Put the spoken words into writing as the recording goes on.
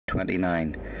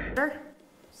29.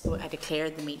 So I declare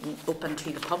the meeting open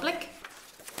to the public.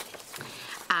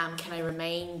 Can I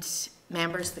remind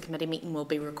members the committee meeting will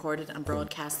be recorded and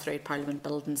broadcast throughout Parliament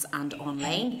buildings and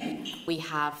online. We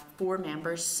have 4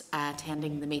 members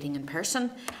attending the meeting in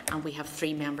person, and we have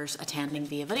 3 members attending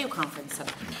via video conferencing.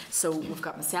 So we've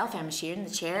got myself, Emma Sheeran,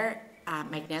 the chair,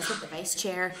 Mike Nesbitt, the vice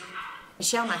chair,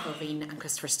 Michelle McElveen and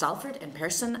Christopher Stalford in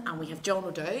person, and we have John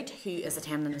O'Dowd, who is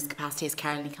attending in his capacity as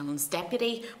Caroline Cullen's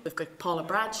deputy. We've got Paula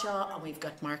Bradshaw and we've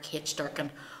got Mark H.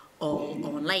 Durkin all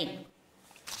online.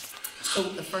 So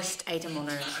the first item on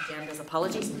our agenda is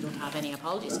apologies. We don't have any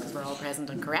apologies because we're all present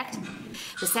and correct.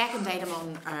 The second item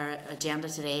on our agenda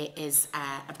today is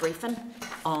a briefing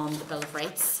on the Bill of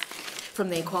Rights from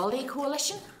the Equality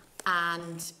Coalition,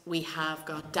 and we have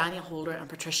got Daniel Holder and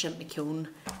Patricia McKeown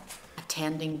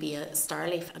attending via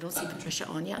Starleaf. I don't see Patricia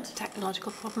on yet.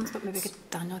 Technological problems, but maybe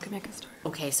Daniel can make a start.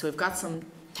 Okay, so we've got some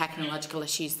technological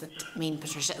issues that mean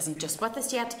Patricia isn't just with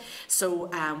us yet. So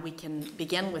we can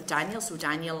begin with Daniel. So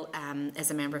Daniel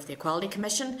is a member of the Equality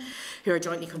Commission, who are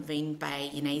jointly convened by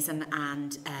UNISEN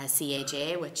and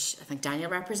CAJ, which I think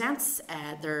Daniel represents.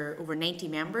 There are over 90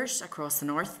 members across the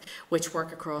north, which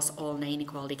work across all 9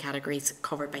 equality categories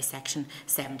covered by Section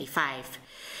 75.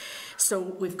 So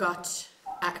we've got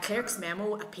a clerk's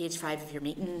memo at page 5 of your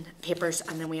meeting papers,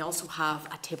 and then we also have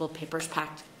a table papers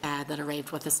pack that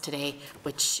arrived with us today,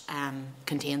 which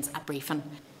contains a briefing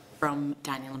from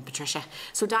Daniel and Patricia.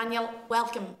 So Daniel,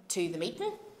 welcome to the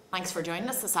meeting. Thanks for joining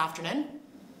us this afternoon.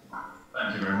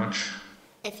 Thank you very much.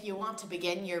 If you want to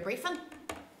begin your briefing.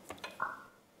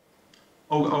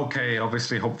 Oh, okay,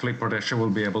 obviously, hopefully Patricia will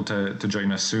be able to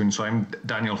join us soon. So I'm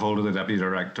Daniel Holder, the Deputy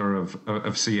Director of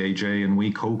CAJ, and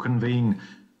we co-convene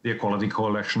the Equality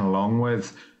Coalition along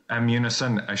with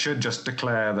UNISEN. I should just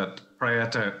declare that prior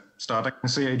to starting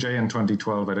CAJ in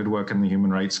 2012, I did work in the Human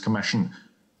Rights Commission,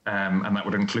 and that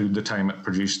would include the time it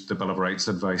produced the Bill of Rights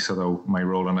advice, although my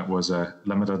role in it was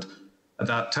limited at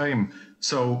that time.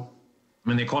 So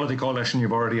in the Equality Coalition,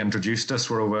 you've already introduced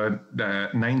us. We're over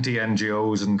 90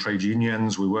 NGOs and trade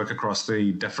unions. We work across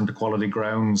the different equality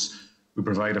grounds. We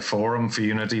provide a forum for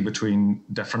unity between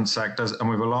different sectors, and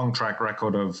we have a long track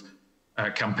record of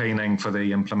campaigning for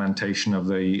the implementation of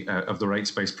the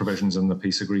rights-based provisions in the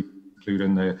peace agreement,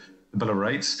 including the Bill of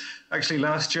Rights. Actually,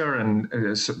 last year in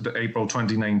April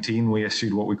 2019, we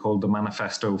issued what we called the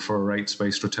Manifesto for a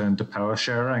Rights-Based Return to Power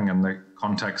Sharing in the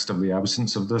context of the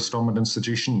absence of the Stormont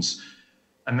institutions.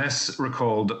 And this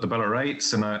recalled that the Bill of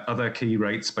Rights and other key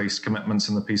rights-based commitments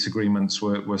in the peace agreements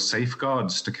were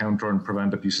safeguards to counter and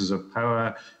prevent abuses of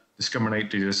power,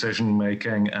 discriminatory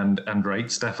decision-making, and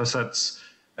rights deficits.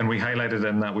 And we highlighted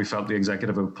in that we felt the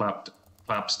executive had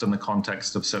collapsed in the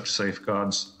context of such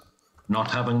safeguards not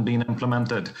having been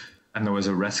implemented. And there was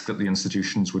a risk that the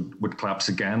institutions would collapse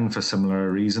again for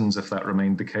similar reasons if that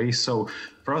remained the case. So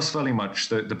for us, very much,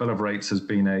 the Bill of Rights has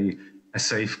been a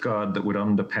safeguard that would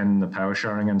underpin the power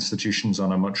sharing institutions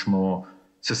on a much more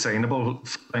sustainable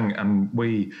thing. And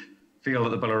we feel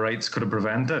that the Bill of Rights could have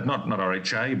prevented, not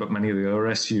RHI, but many of the other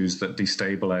issues that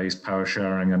destabilised power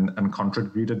sharing and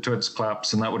contributed to its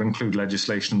collapse. And that would include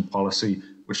legislation and policy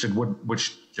which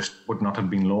just would not have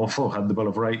been lawful had the Bill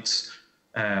of Rights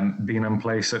been in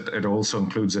place. It also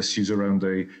includes issues around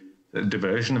the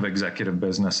diversion of executive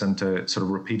business into sort of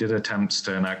repeated attempts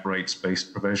to enact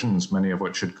rights-based provisions, many of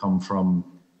which had come from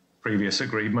previous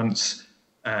agreements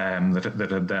that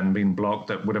had then been blocked,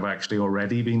 that would have actually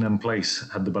already been in place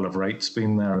had the Bill of Rights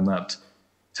been there, and that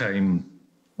time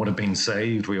would have been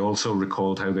saved. We also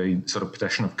recalled how the sort of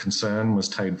petition of concern was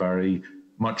tied very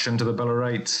much into the Bill of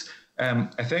Rights.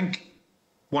 I think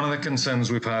one of the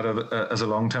concerns we've had as a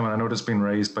long time, and I know it's been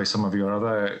raised by some of your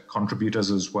other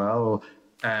contributors as well,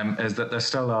 is that there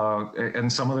still are, in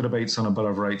some of the debates on a Bill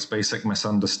of Rights, basic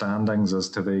misunderstandings as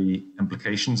to the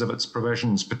implications of its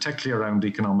provisions, particularly around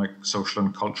economic, social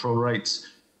and cultural rights.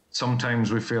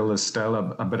 Sometimes we feel there's still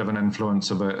a bit of an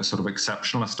influence of a sort of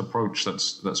exceptionalist approach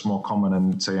that's more common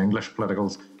in, say, English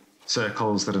political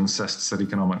circles, that insists that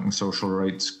economic and social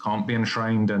rights can't be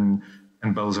enshrined in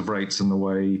bills of rights in the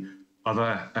way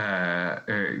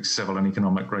other civil and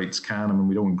economic rights can. I mean,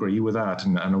 we don't agree with that,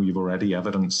 and I know you've already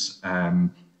evidence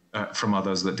from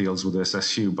others that deals with this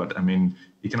issue, but I mean,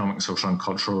 economic, social and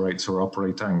cultural rights are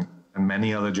operating in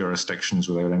many other jurisdictions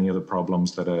without any other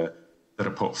problems that are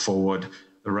put forward.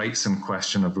 The rights in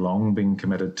question have long been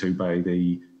committed to by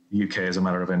the UK as a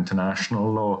matter of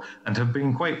international law, and have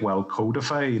been quite well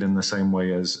codified in the same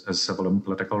way as civil and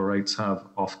political rights have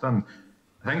often.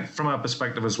 I think from our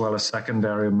perspective as well, a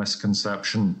secondary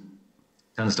misconception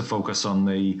tends to focus on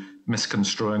the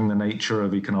misconstruing the nature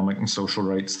of economic and social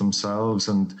rights themselves.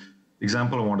 And The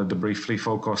example I wanted to briefly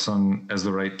focus on is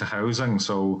the right to housing.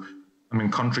 So, I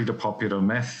mean, contrary to popular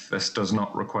myth, this does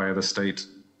not require the state to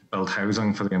build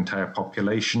housing for the entire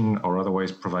population or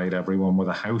otherwise provide everyone with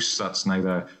a house. That's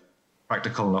neither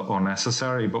practical or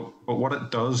necessary. But what it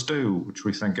does do, which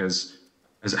we think is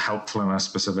helpful in our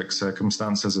specific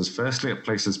circumstances, is firstly, it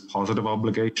places positive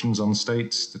obligations on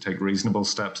states to take reasonable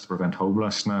steps to prevent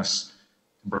homelessness,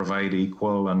 to provide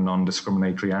equal and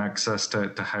non-discriminatory access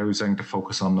to housing, to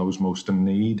focus on those most in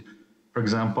need, for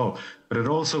example. But it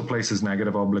also places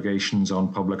negative obligations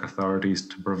on public authorities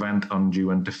to prevent undue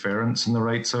interference in the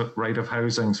right of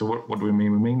housing. So what do we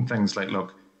mean? We mean things like,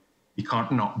 look, you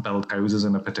can't not build houses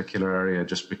in a particular area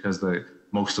just because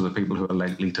most of the people who are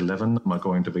likely to live in them are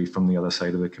going to be from the other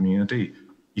side of the community.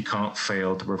 You can't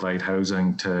fail to provide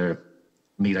housing to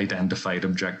meet identified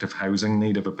objective housing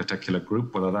need of a particular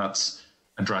group, whether that's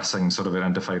addressing sort of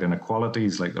identified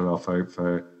inequalities like there are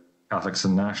for Catholics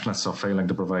and nationalists, or failing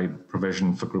to provide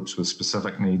provision for groups with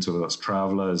specific needs, whether that's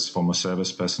travellers, former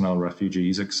service personnel,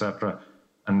 refugees, etc.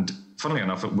 And funnily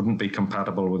enough, it wouldn't be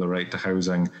compatible with the right to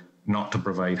housing not to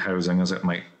provide housing, as it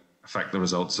might affect the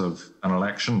results of an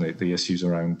election, the issues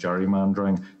around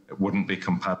gerrymandering. It wouldn't be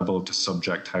compatible to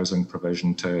subject housing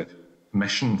provision to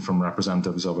permission from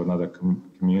representatives of another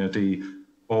community,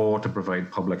 or to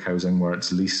provide public housing where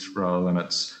it's least rather than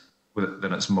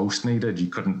it's most needed. You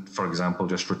couldn't, for example,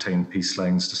 just retain peace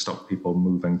lines to stop people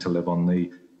moving to live on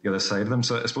the other side of them.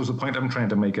 So I suppose the point I'm trying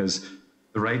to make is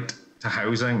the right to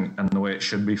housing, and the way it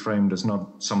should be framed, is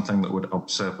not something that would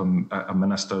usurp a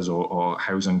minister's or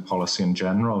housing policy in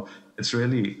general. It's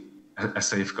really a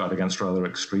safeguard against rather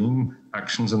extreme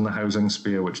actions in the housing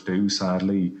sphere, which do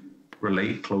sadly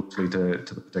relate closely to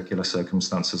the particular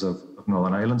circumstances of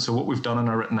Northern Ireland. So what we've done in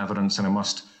our written evidence, and I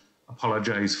must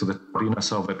apologise for the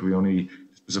tardiness of it, we only,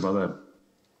 because of other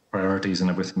priorities and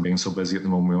everything being so busy at the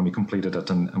moment, we only completed it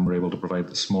and were able to provide it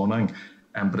this morning.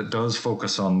 But it does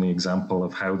focus on the example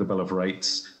of how the Bill of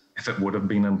Rights, if it would have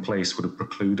been in place, would have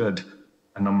precluded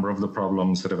a number of the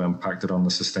problems that have impacted on the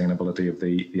sustainability of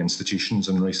the institutions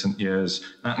in recent years.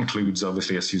 That includes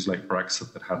obviously issues like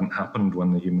Brexit that hadn't happened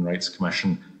when the Human Rights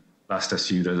Commission last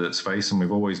issued its face, and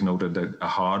we've always noted that a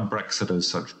hard Brexit as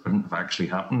such couldn't have actually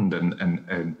happened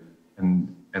in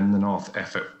the North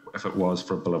if it was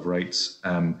for a Bill of Rights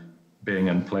being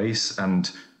in place. And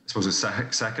I suppose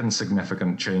a second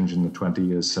significant change in the 20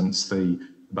 years since the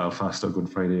Belfast or Good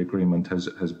Friday Agreement has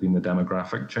been the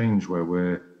demographic change, where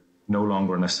we're no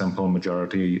longer in a simple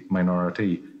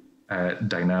majority-minority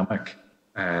dynamic.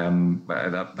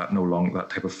 That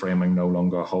type of framing no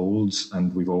longer holds,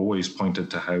 and we've always pointed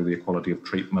to how the equality of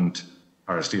treatment,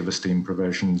 parity of esteem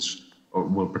provisions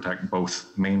will protect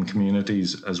both main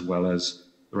communities as well as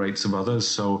the rights of others.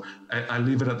 So I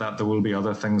leave it at that. There will be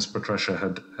other things Patricia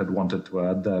had wanted to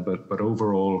add there, but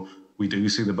overall, we do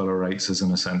see the Bill of Rights as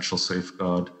an essential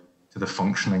safeguard to the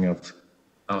functioning of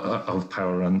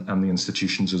power and the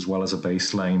institutions, as well as a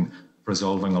baseline for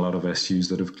resolving a lot of issues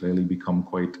that have clearly become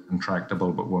quite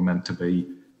intractable, but were meant to be,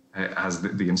 as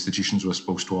the institutions were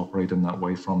supposed to operate in that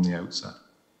way from the outset.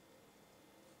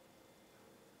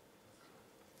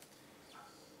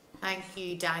 Thank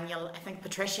you, Daniel. I think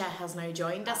Patricia has now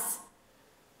joined us.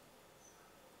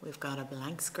 We've got a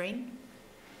blank screen.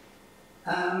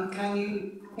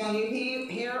 Can you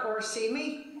hear or see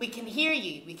me? We can hear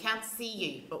you. We can't see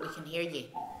you, but we can hear you.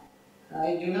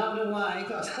 I do not know why,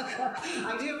 but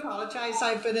I do apologise.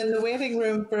 I've been in the waiting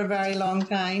room for a very long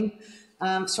time.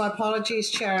 So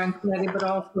apologies, Chair and Committee, but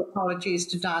also apologies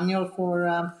to Daniel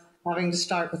for having to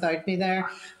start without me there.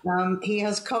 He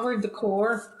has covered the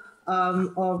core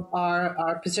of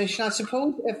our position. I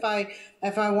suppose if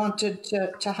I wanted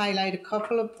to highlight a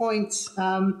couple of points,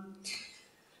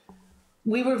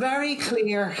 we were very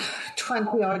clear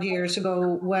 20 odd years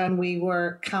ago when we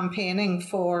were campaigning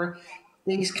for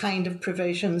these kind of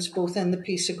provisions, both in the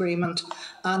peace agreement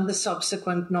and the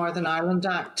subsequent Northern Ireland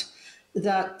Act,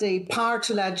 that the power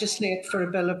to legislate for a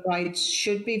Bill of Rights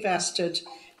should be vested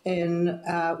in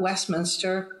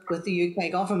Westminster with the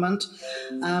UK government,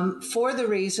 for the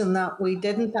reason that we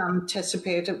didn't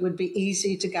anticipate it would be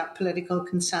easy to get political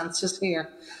consensus here.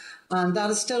 And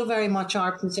that is still very much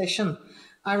our position.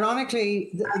 Ironically,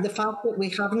 the fact that we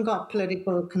haven't got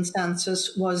political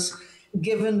consensus was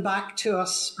given back to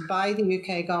us by the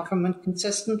UK government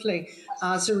consistently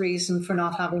as a reason for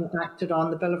not having acted on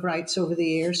the Bill of Rights over the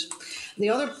years. The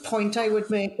other point I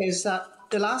would make is that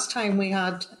the last time we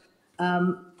had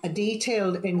a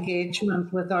detailed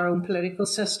engagement with our own political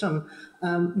system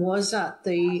was at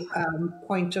the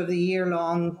point of the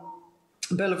year-long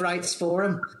Bill of Rights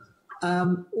Forum.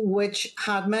 which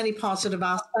had many positive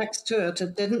aspects to it.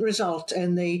 It didn't result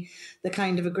in the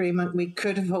kind of agreement we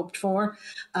could have hoped for,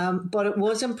 but it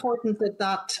was important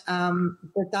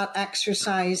that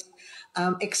exercise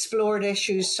explored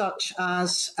issues such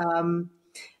as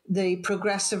the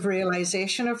progressive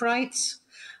realisation of rights,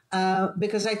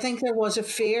 because I think there was a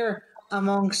fear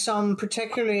among some,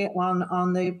 particularly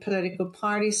on the political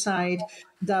party side,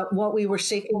 that what we were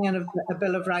seeking in a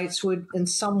Bill of Rights would in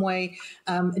some way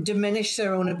diminish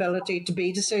their own ability to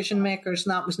be decision makers,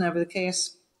 and that was never the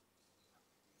case.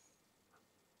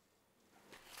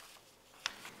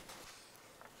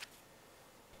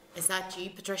 Is that you,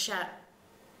 Patricia?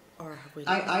 Or have we...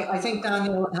 I think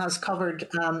Daniel has covered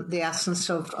the essence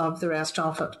of the rest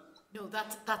of it. No,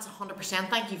 that's 100%.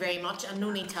 Thank you very much, and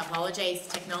no need to apologise.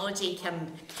 Technology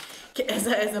is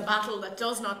a battle that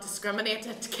does not discriminate.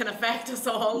 It can affect us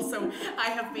all. So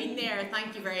I have been there.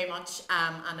 Thank you very much,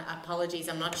 and apologies.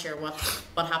 I'm not sure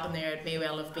what happened there. It may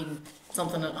well have been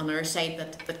something on our side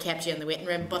that kept you in the waiting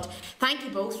room. But thank you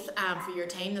both for your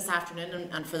time this afternoon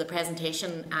and for the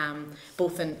presentation,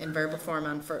 both in verbal form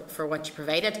and for what you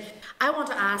provided. I want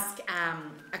to ask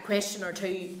a question or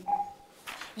two.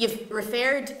 You've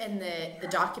referred in the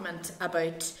document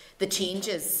about the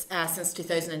changes since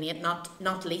 2008,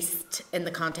 not least in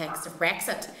the context of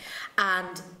Brexit.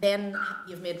 And then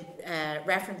you've made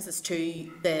references to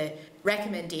the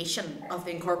recommendation of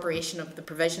the incorporation of the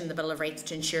provision in the Bill of Rights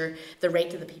to ensure the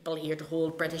right of the people here to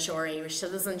hold British or Irish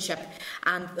citizenship,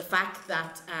 and the fact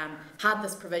that had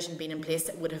this provision been in place,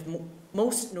 it would have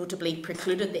most notably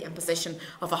precluded the imposition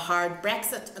of a hard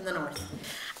Brexit in the North.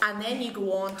 And then you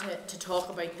go on to talk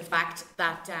about the fact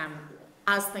that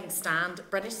as things stand,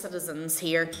 British citizens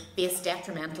here face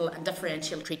detrimental and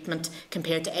differential treatment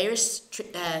compared to Irish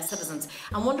citizens.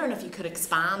 I'm wondering if you could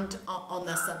expand on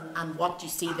this and what you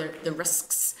see the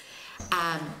risks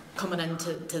coming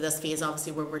into this phase,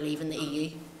 obviously, where we're leaving the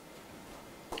EU.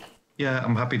 Yeah,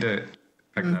 I'm happy to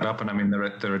pick that up. And I mean, there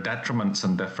are detriments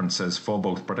and differences for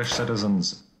both British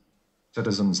citizens.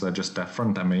 They're just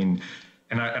different. I mean,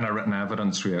 in our written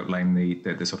evidence, we outline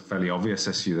the sort of fairly obvious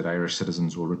issue that Irish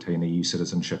citizens will retain EU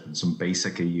citizenship and some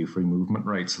basic EU free movement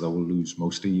rights. They will lose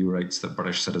most EU rights that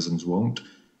British citizens won't.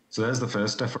 So there's the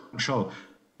first differential.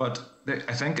 But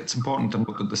I think it's important to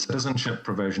note that the citizenship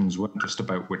provisions weren't just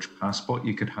about which passport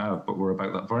you could have, but were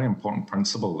about that very important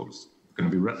principle that was going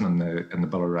to be written in the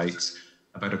Bill of Rights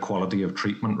about equality of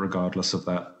treatment regardless of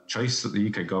that choice that the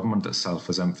UK government itself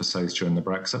has emphasised during the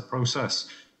Brexit process.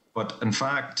 But in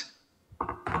fact,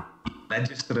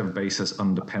 legislative basis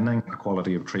underpinning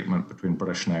equality of treatment between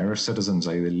British and Irish citizens,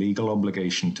 i.e. the legal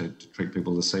obligation to treat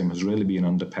people the same, has really been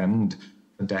underpinned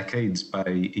for decades by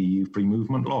EU free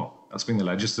movement law. That's been the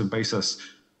legislative basis,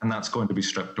 and that's going to be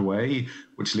stripped away,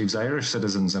 which leaves Irish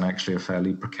citizens in actually a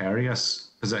fairly precarious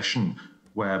position,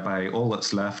 whereby all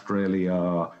that's left really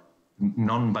are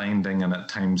non-binding and at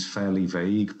times fairly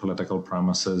vague political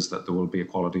promises that there will be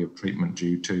equality of treatment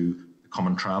due to the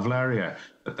common travel area,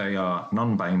 but they are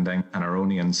non-binding and are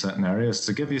only in certain areas.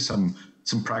 To give you some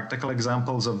practical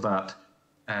examples of that,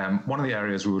 one of the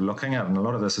areas we were looking at, and a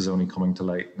lot of this is only coming to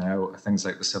light now, are things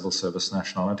like the civil service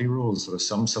nationality rules. There are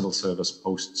some civil service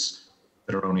posts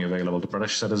that are only available to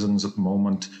British citizens at the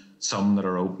moment, some that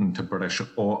are open to British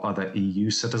or other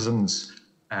EU citizens.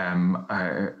 And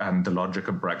the logic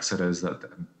of Brexit is that the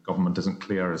government isn't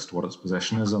clear as to what its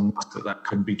position is on that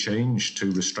could be changed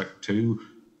to restrict to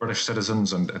British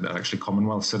citizens and actually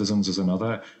Commonwealth citizens as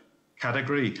another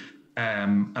category.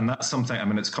 And that's something, I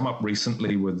mean, it's come up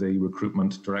recently with the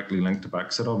recruitment directly linked to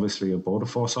Brexit, obviously, of Border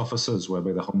Force officers,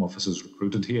 whereby the Home Office is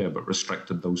recruited here, but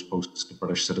restricted those posts to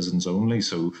British citizens only.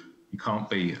 So you can't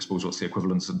be, I suppose, what's the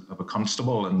equivalent of a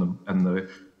constable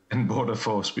in Border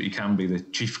Force, but you can be the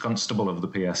chief constable of the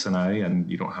PSNI,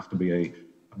 and you don't have to be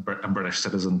a British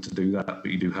citizen to do that, but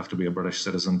you do have to be a British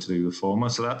citizen to do the former.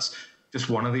 So that's just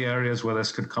one of the areas where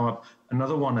this could come up.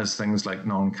 Another one is things like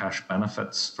non-cash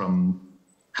benefits from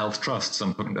health trusts.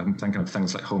 I'm thinking of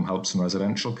things like home helps and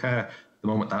residential care. At the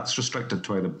moment, that's restricted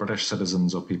to either British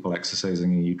citizens or people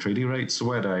exercising EU treaty rights. So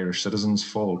where do Irish citizens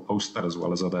fall post that, as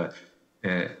well as other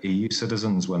EU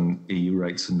citizens, when EU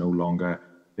rights are no longer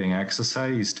being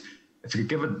exercised? If you could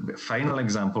give a final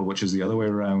example, which is the other way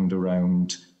around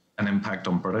an impact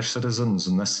on British citizens,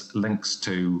 and this links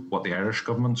to what the Irish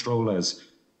government's role is.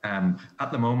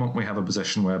 At the moment, we have a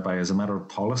position whereby, as a matter of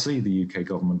policy, the UK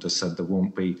government has said there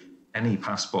won't be any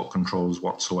passport controls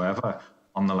whatsoever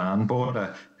on the land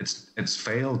border. It's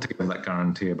failed to give that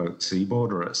guarantee about the sea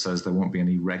border. It says there won't be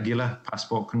any regular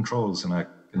passport controls, and our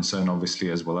concern obviously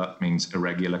is, well, that means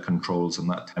irregular controls, and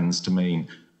that tends to mean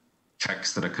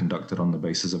checks that are conducted on the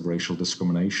basis of racial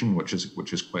discrimination, which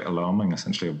is quite alarming.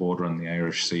 Essentially, a border on the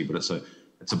Irish Sea, but it's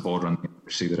a border on the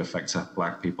Irish Sea that affects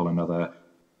Black people and other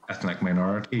ethnic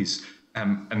minorities.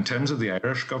 In terms of the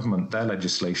Irish government, their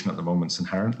legislation at the moment is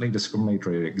inherently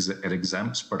discriminatory. It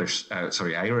exempts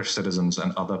Irish citizens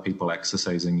and other people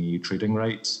exercising EU trading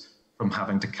rights from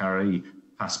having to carry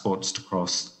passports to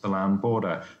cross the land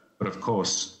border. But of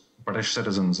course, British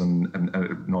citizens and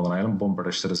Northern Ireland-born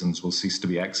British citizens will cease to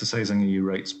be exercising EU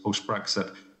rights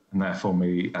post-Brexit, and therefore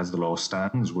may, as the law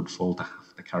stands, would fall to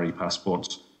have to carry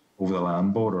passports over the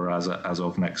land border as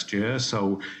of next year.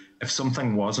 So if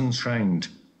something was enshrined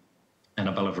in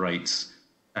a Bill of Rights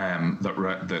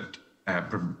that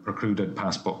precluded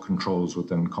passport controls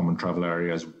within common travel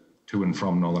areas to and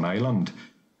from Northern Ireland,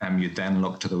 you'd then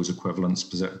look to those equivalence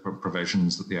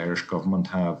provisions that the Irish government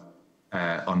have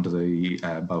under the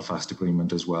Belfast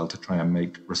Agreement as well to try and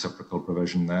make reciprocal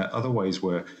provision there. Otherwise,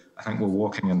 I think we're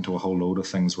walking into a whole load of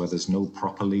things where there's no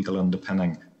proper legal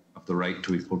underpinning of the right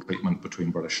to equal treatment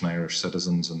between British and Irish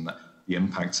citizens, and the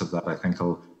impacts of that, I think,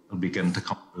 will begin to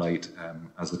come to light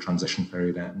as the transition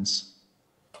period ends.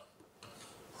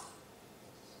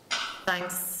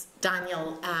 Thanks,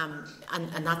 Daniel.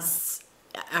 And that's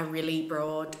a really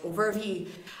broad overview.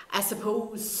 I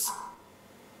suppose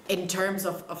in terms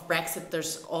of Brexit,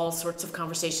 there's all sorts of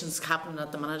conversations happening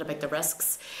at the minute about the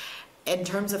risks. In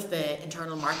terms of the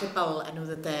Internal Market Bill, I know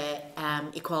that the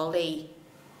Equality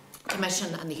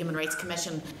Commission and the Human Rights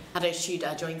Commission had issued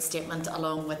a joint statement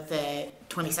along with the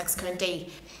 26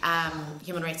 County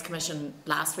Human Rights Commission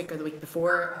last week or the week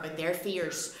before about their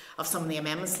fears of some of the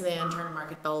amendments to the Internal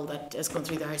Market Bill that is going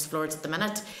through the House of Lords at the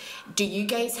minute. Do you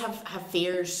guys have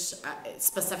fears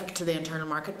specific to the Internal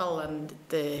Market Bill and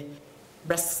the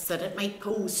risks that it might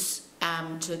pose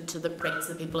to the rights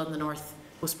of the people in the North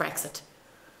post-Brexit?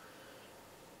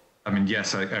 I mean,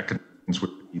 yes, I can.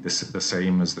 Would be the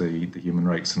same as the Human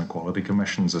Rights and Equality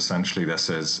Commissions. Essentially, this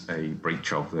is a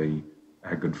breach of the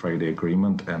Good Friday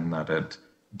Agreement in that it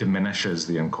diminishes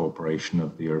the incorporation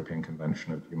of the European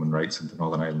Convention of Human Rights into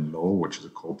Northern Ireland law, which is a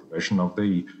core provision of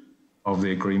the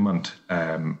agreement,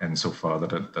 insofar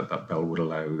that that bill would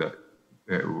allow that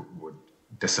it would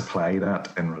disapply that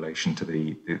in relation to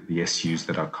the issues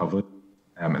that are covered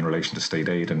in relation to state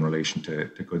aid, in relation to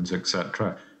goods,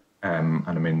 etc. And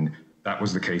I mean, that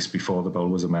was the case before the bill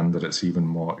was amended. It's even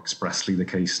more expressly the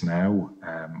case now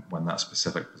when that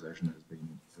specific provision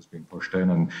has been pushed in.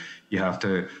 And you have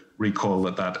to recall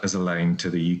that is aligned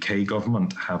to the UK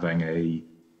government having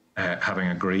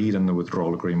agreed in the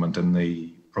withdrawal agreement in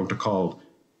the protocol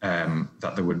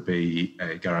that there would be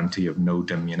a guarantee of no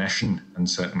diminution in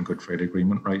certain Good Friday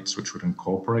Agreement rights, which would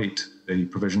incorporate the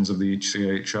provisions of the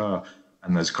HCHR.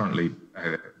 And there's currently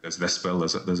there's this bill,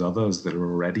 there's others that are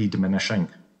already diminishing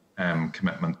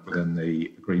commitment within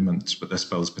the agreements, but this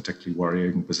bill is particularly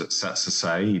worrying because it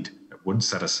would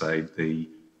set aside the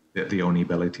only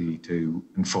ability to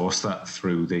enforce that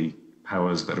through the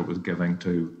powers that it was giving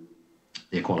to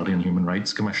the Equality and Human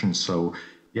Rights Commission. So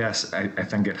yes, I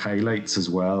think it highlights as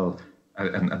well,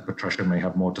 and Patricia may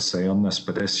have more to say on this,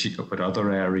 but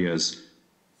other areas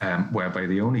whereby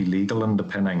the only legal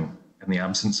underpinning in the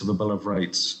absence of a Bill of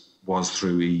Rights was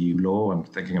through EU law. I'm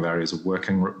thinking of areas of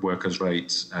workers'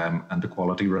 rights and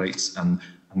equality rights, and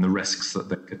the risks that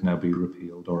they could now be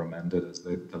repealed or amended as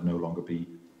there'll no longer be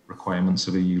requirements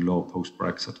of EU law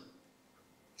post-Brexit.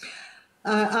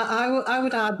 I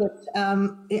would add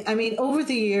that, I mean, over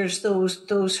the years,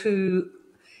 those who,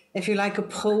 if you like,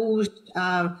 opposed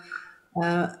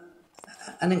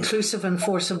an inclusive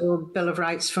enforceable Bill of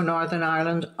Rights for Northern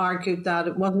Ireland argued that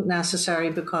it wasn't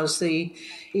necessary because the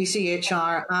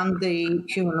ECHR and the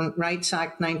Human Rights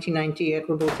Act 1998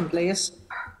 were both in place.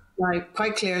 Now,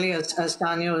 quite clearly, as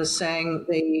Daniel is saying,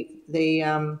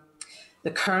 the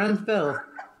current bill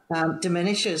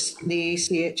diminishes the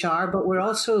ECHR, but we're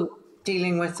also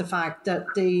dealing with the fact that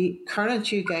the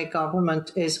current UK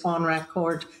government is on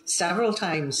record several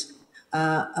times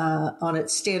on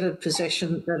its stated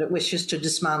position that it wishes to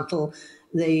dismantle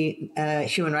the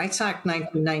Human Rights Act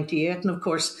 1998. And of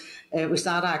course, it was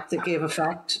that act that gave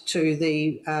effect to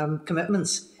the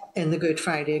commitments in the Good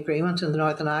Friday Agreement and the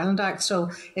Northern Ireland Act. So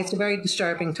it's a very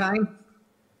disturbing time.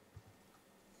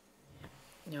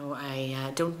 No,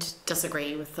 I don't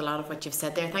disagree with a lot of what you've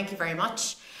said there. Thank you very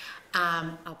much.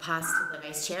 I'll pass to the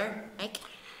Vice Chair, Mike.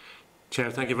 Chair,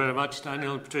 thank you very much.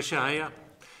 Daniel, Patricia, hiya.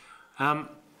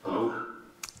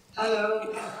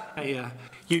 Hello. I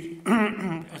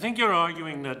think you're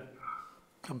arguing that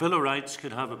a Bill of Rights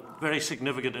could have a very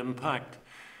significant impact,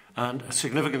 and a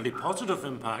significantly positive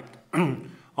impact,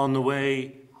 on the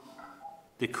way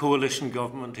the coalition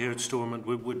government here at Stormont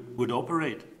would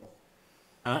operate.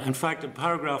 In fact, in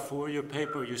paragraph 4 of your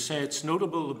paper, you say it's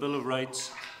notable the Bill of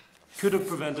Rights could have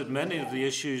prevented many of the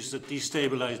issues that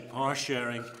destabilised power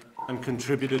sharing and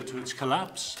contributed to its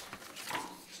collapse.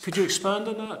 Could you expand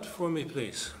on that for me,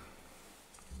 please?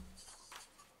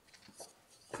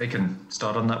 I can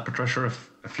start on that, Patricia,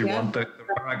 if you want. There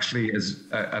actually is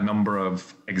a number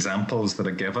of examples that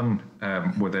are given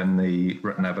within the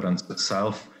written evidence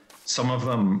itself. Some of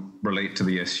them relate to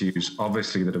the issues,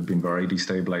 obviously, that have been very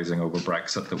destabilising over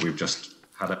Brexit that we've just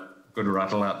had a good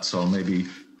rattle at. So I'll maybe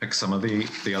pick some of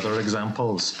the other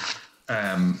examples.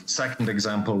 Second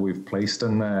example we've placed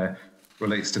in there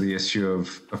relates to the issue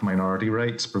of minority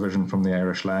rights, provision from the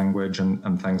Irish language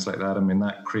and things like that. I mean,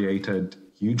 that created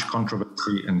huge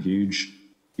controversy and huge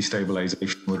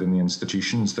destabilisation within the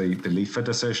institutions. The LIFA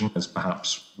decision is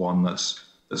perhaps one that's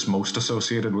most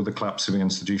associated with the collapse of the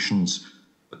institutions.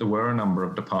 But there were a number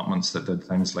of departments that did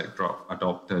things like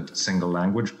adopted single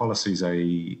language policies,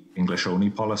 i.e. English-only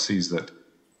policies that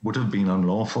would have been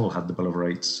unlawful had the Bill of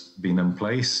Rights been in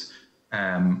place.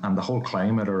 And the whole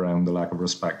climate around the lack of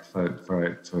respect for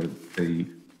the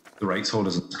rights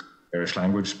holders in the Irish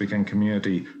language-speaking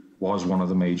community was one of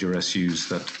the major issues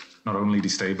that not only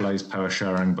destabilised power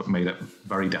sharing, but made it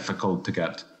very difficult to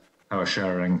get power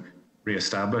sharing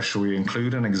re-established. So we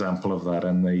include an example of that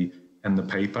in the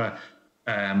paper.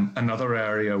 Another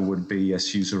area would be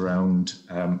issues around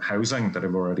housing that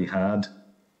I've already had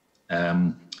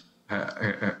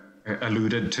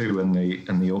alluded to in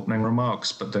the opening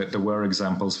remarks, but there were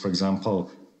examples, for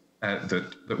example,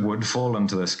 that would fall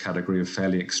into this category of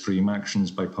fairly extreme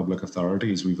actions by public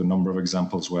authorities. We have a number of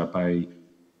examples whereby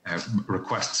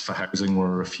requests for housing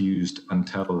were refused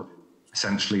until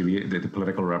essentially the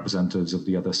political representatives of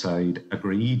the other side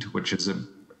agreed, which is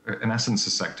in essence a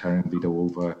sectarian veto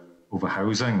over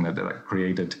housing that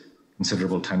created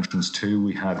considerable tensions too.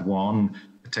 We had one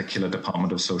particular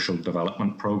Department of Social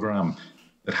Development programme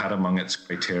that had among its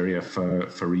criteria for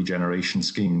regeneration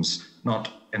schemes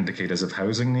not indicators of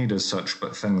housing need as such,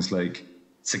 but things like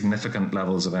significant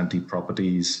levels of empty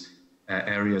properties,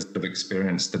 areas that have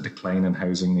experienced a decline in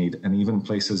housing need, and even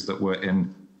places that were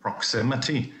in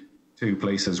proximity to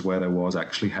places where there was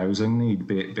actually housing need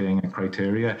being a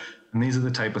criteria. And these are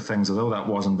the type of things, although that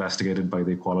was investigated by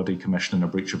the Equality Commission and a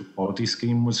breach of equality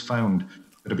scheme was found,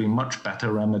 there have been much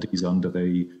better remedies under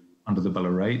the Bill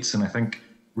of Rights. And I think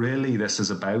really this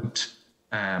is about,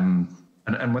 and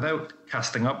without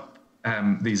casting up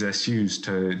these issues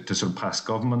to sort of past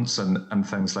governments and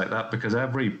things like that, because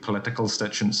every political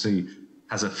constituency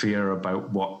has a fear about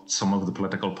what some of the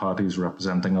political parties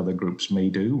representing other groups may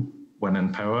do when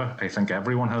in power. I think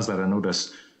everyone has that. I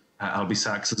noticed Albie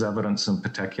Sachs's evidence in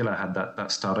particular had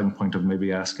that starting point of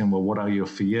maybe asking, well, what are your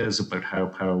fears about how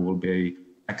power will be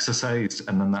exercised?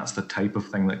 And then that's the type of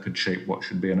thing that could shape what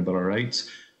should be in a Bill of Rights.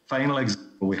 Final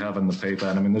example we have in the paper,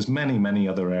 and I mean, there's many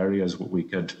other areas what we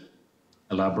could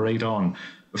elaborate on.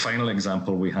 The final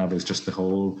example we have is just the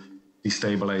whole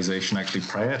destabilisation actually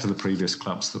prior to the previous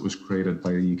collapse that was created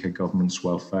by the UK government's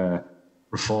welfare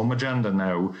reform agenda.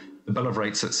 Now, the Bill of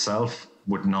Rights itself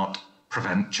would not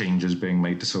prevent changes being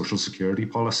made to social security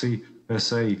policy per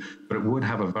se, but it would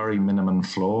have a very minimum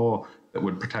flaw that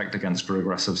would protect against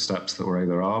regressive steps that were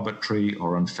either arbitrary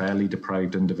or unfairly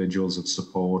deprived individuals of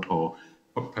support or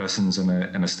put persons in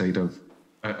a state of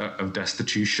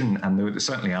destitution. And there are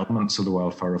certainly elements of the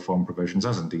welfare reform provisions,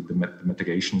 as indeed the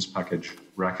mitigations package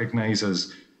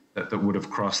recognises, that would have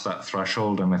crossed that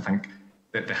threshold. And I think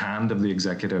that the hand of the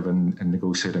executive in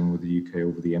negotiating with the UK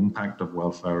over the impact of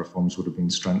welfare reforms would have been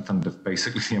strengthened if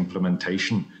basically the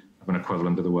implementation of an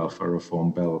equivalent to the welfare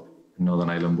reform bill in Northern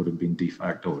Ireland would have been de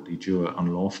facto or de jure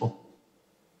unlawful.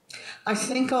 I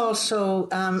think also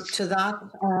to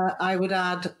that, I would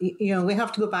add, we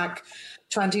have to go back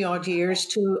 20 odd years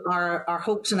to our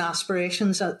hopes and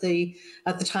aspirations at the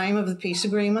time of the peace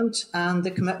agreement and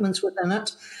the commitments within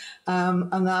it,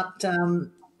 and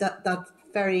that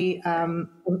very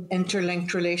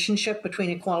interlinked relationship between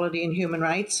equality and human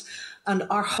rights. And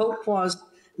our hope was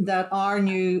that our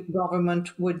new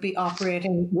government would be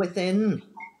operating within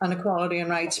an equality and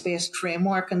rights-based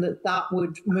framework, and that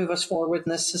would move us forward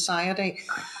in this society.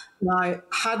 Now,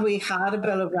 had we had a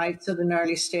Bill of Rights at an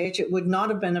early stage, it would not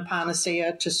have been a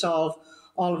panacea to solve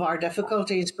all of our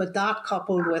difficulties, but that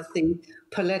coupled with the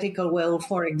political will,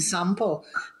 for example,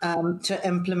 to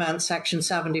implement Section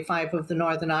 75 of the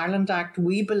Northern Ireland Act,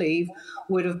 we believe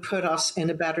would have put us in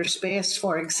a better space.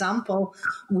 For example,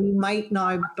 we might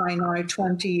now, by now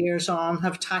 20 years on,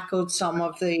 have tackled some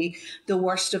of the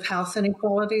worst of health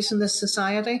inequalities in this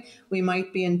society. We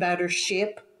might be in better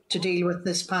shape to deal with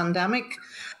this pandemic.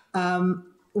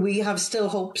 We have still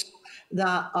hopes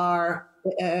that our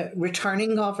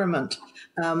returning government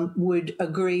would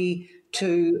agree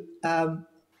to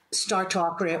start to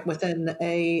operate within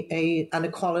an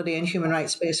equality and human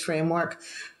rights-based framework.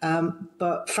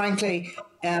 But frankly,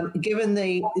 given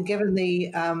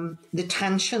the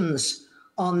tensions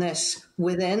on this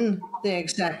within the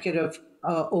executive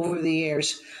over the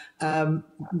years,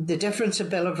 the difference a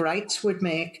Bill of Rights would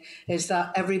make is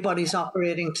that everybody's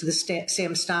operating to the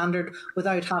same standard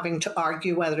without having to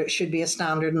argue whether it should be a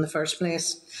standard in the first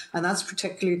place. And that's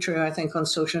particularly true, I think, on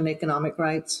social and economic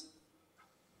rights.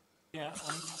 Yeah,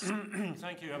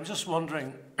 thank you. I'm just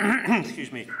wondering,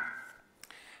 excuse me,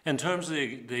 in terms of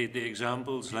the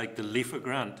examples like the LEAFA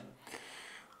grant,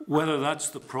 whether that's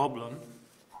the problem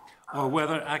or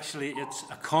whether actually it's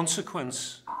a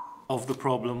consequence of the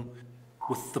problem,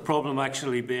 with the problem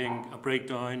actually being a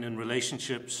breakdown in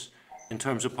relationships in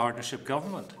terms of partnership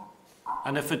government.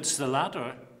 And if it's the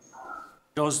latter,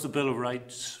 does the Bill of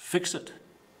Rights fix it?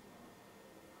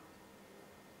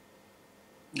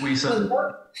 We said,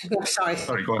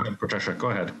 Sorry, go ahead, Patricia, go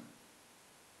ahead.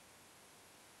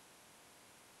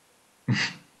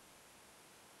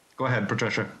 Go ahead,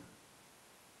 Patricia.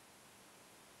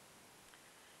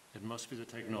 It must be the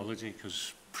technology,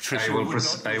 because Patricia I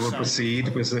will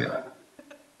proceed with it.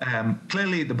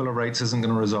 Clearly, the Bill of Rights isn't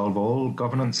going to resolve all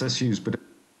governance issues, but a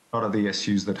lot of the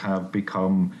issues that have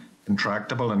become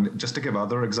intractable. And just to give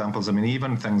other examples, I mean,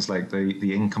 even things like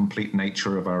the incomplete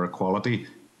nature of our equality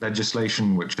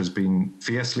legislation, which has been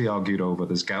fiercely argued over.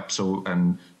 There's gaps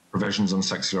and provisions on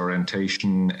sexual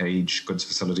orientation, age, goods,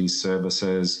 facilities,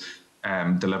 services,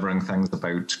 delivering things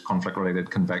about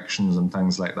conflict-related convictions and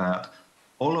things like that.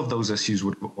 All of those issues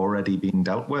would have already been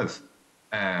dealt with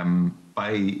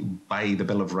by the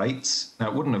Bill of Rights.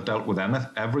 Now, it wouldn't have dealt with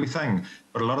everything,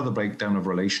 but a lot of the breakdown of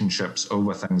relationships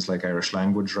over things like Irish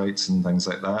language rights and things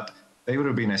like that, they would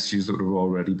have been issues that would have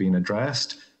already been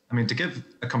addressed. I mean, to give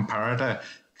a comparator,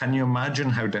 can you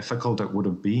imagine how difficult it would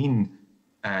have been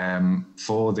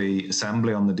for the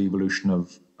Assembly on the Devolution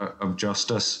of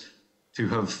Justice to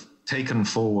have taken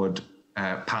forward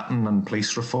patent and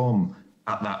police reform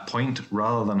at that point,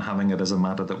 rather than having it as a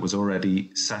matter that was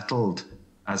already settled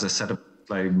as a set of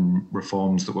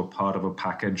reforms that were part of a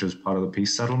package as part of the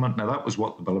peace settlement? Now, that was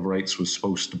what the Bill of Rights was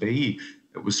supposed to be.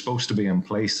 It was supposed to be in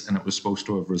place, and it was supposed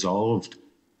to have resolved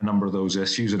a number of those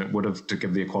issues, and it would have, to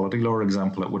give the equality law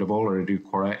example, it would have already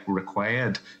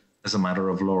required, as a matter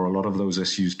of law, a lot of those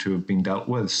issues to have been dealt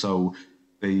with. So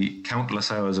the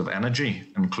countless hours of energy,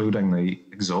 including the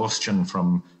exhaustion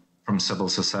from civil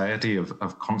society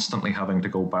of constantly having to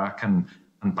go back and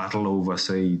battle over,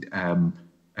 say,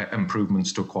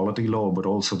 improvements to equality law, but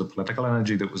also the political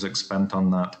energy that was expended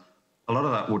on that, a lot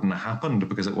of that wouldn't have happened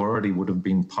because it already would have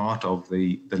been part of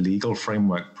the legal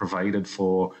framework provided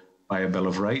for by a Bill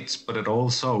of Rights, but it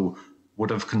also would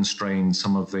have constrained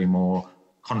some of the more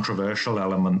controversial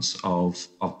elements of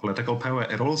political power.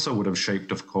 It also would have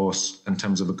shaped, of course, in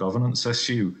terms of a governance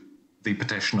issue, the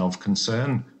petition of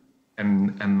concern,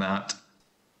 and that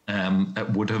it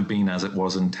would have been, as it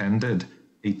was intended,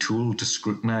 a tool to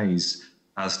scrutinise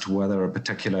as to whether a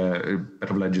particular bit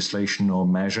of legislation or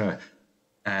measure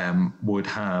would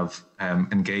have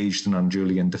engaged and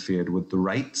unduly interfered with the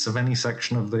rights of any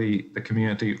section of the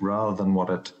community, rather than what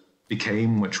it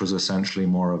became, which was essentially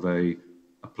more of a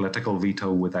political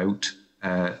veto without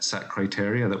set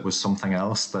criteria that was something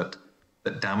else that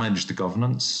damaged the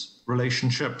governance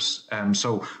relationships.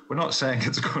 So we're not saying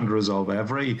it's going to resolve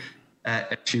every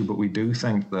issue, but we do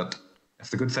think that if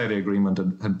the Good Friday Agreement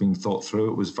had been thought through,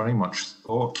 it was very much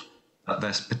thought that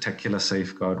this particular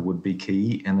safeguard would be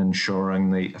key in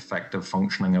ensuring the effective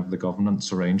functioning of the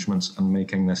governance arrangements and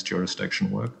making this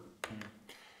jurisdiction work.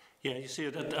 Yeah, you see,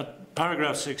 at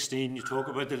paragraph 16, you talk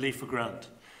about the LEAFA grant.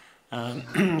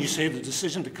 You say the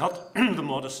decision to cut the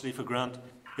modest LEAFA grant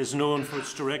is known for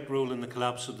its direct role in the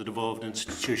collapse of the devolved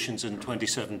institutions in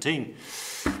 2017.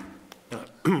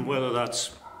 Whether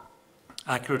that's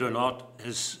accurate or not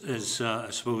is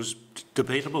I suppose,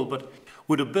 debatable, but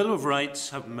would a Bill of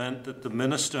Rights have meant that the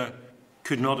Minister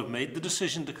could not have made the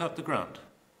decision to cut the grant?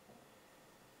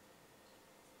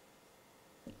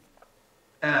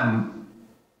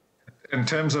 In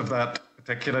terms of that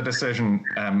particular decision,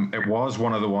 it was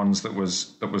one of the ones that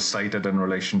was cited in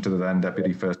relation to the then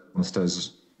Deputy First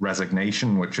Minister's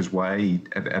resignation, which is why,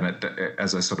 and it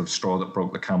as a sort of straw that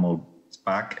broke the camel's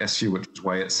back issue, which is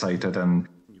why it's cited in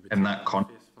that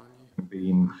context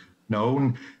being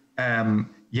known.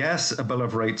 Yes, a Bill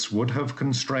of Rights would have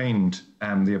constrained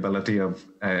the ability of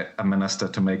a minister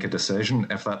to make a decision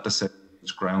if that decision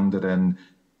was grounded in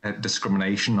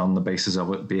discrimination on the basis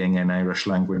of it being an Irish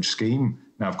language scheme.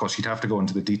 Now, of course, you'd have to go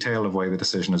into the detail of why the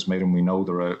decision is made, and we know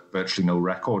there are virtually no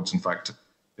records. In fact,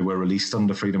 they were released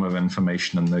under freedom of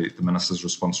information, and the Minister's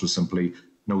response was simply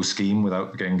no scheme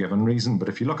without being given reason. But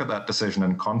if you look at that decision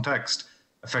in context,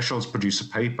 officials produce a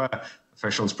paper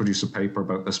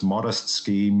about this modest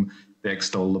scheme, they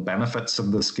extol the benefits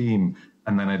of the scheme,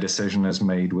 and then a decision is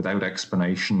made without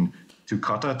explanation to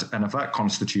cut it. And if that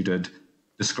constituted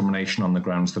discrimination on the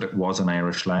grounds that it was an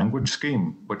Irish language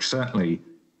scheme, which certainly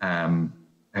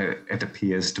it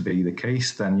appears to be the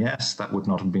case, then yes, that would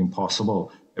not have been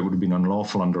possible. It would have been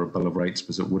unlawful under a Bill of Rights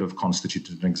because it would have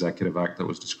constituted an executive act that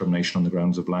was discrimination on the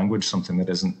grounds of language, something that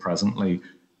isn't presently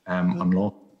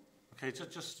unlawful. Okay,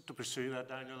 just to pursue that,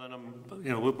 Daniel,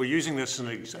 and we're using this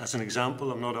as an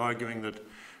example. I'm not arguing that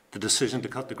the decision to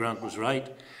cut the grant was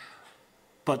right,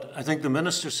 but I think the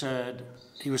Minister said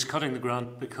he was cutting the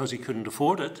grant because he couldn't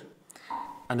afford it.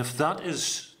 And if that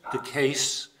is the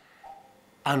case,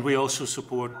 and we also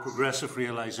support progressive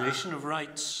realisation of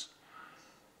rights,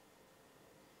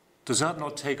 does that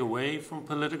not take away from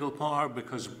political power?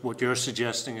 Because what you're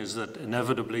suggesting is that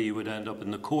inevitably you would end up in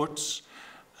the courts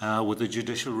with a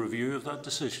judicial review of that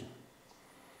decision.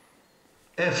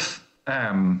 If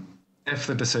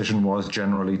the decision was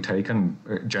genuinely taken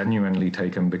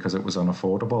because it was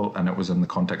unaffordable and it was in the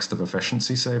context of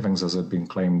efficiency savings, as had been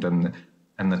claimed in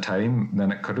the time,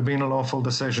 then it could have been a lawful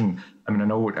decision. I mean, I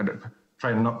know,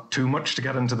 trying not too much to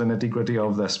get into the nitty-gritty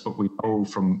of this, but we know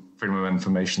from freedom of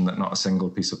information that not a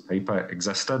single piece of paper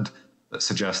existed that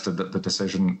suggested that the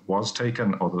decision was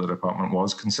taken or that the department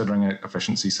was considering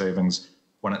efficiency savings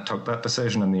when it took that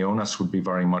decision, and the onus would be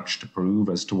very much to prove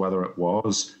as to whether it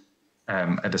was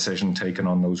a decision taken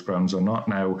on those grounds or not.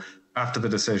 Now, after the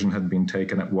decision had been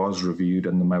taken, it was reviewed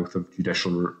in the mouth of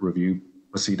judicial review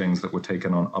proceedings that were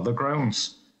taken on other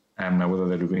grounds. Now, whether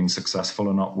they'd have been successful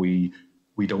or not, we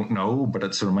don't know, but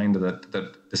it's a reminder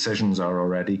that decisions are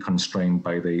already constrained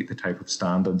by the type of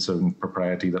standards and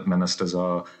propriety that ministers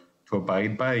are to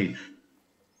abide by.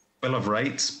 Bill of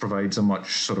Rights provides a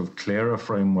much sort of clearer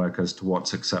framework as to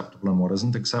what's acceptable and what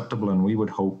isn't acceptable, and we would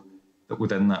hope that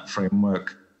within that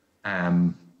framework,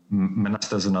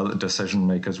 ministers and other decision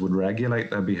makers would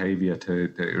regulate their behaviour,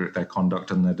 their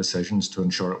conduct and their decisions to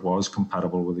ensure it was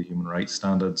compatible with the human rights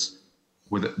standards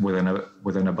within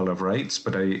a Bill of Rights.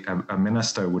 But a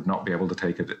minister would not be able to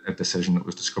take a decision that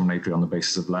was discriminatory on the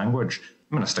basis of language.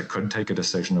 A minister could take a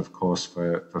decision, of course,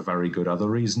 for very good other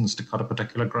reasons to cut a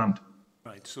particular grant.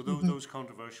 Right, so those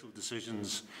controversial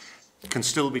decisions can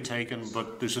still be taken,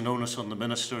 but there's an onus on the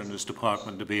Minister and his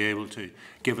department to be able to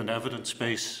give an evidence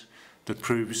base that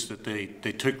proves that they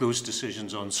took those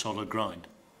decisions on solid ground.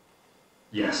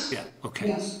 Yes. Yeah, okay.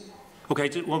 Yes.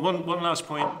 Okay, one last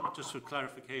point, just for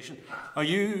clarification. Are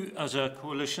you, as a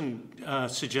coalition,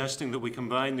 suggesting that we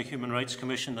combine the Human Rights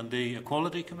Commission and the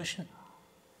Equality Commission?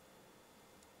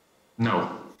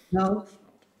 No. No.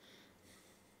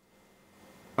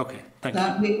 Okay, thank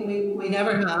you. We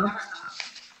never have.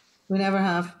 We never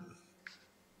have.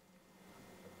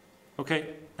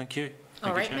 Okay, thank you.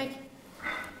 All right, Meg.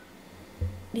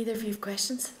 Neither of you have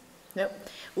questions? No.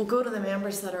 We'll go to the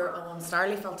members that are on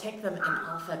Starleaf. I'll take them in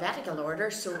alphabetical order.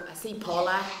 So I see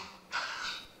Paula.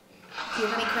 Do you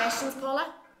have any questions,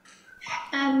 Paula?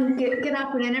 Good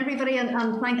afternoon, everybody,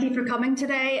 and thank you for coming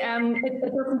today. It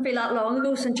doesn't feel that long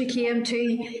ago since you came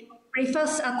to brief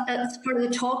us as part of the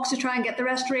talks to try and get the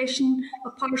restoration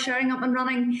of power sharing up and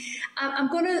running. I'm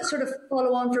going to sort of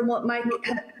follow on from what Mike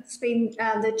has been,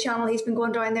 the channel he's been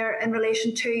going down there in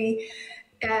relation to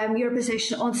your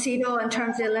position on CEDAW in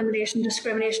terms of elimination of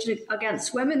discrimination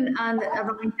against women and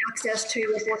around access to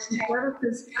abortion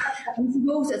services. I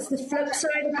suppose it's the flip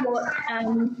side of what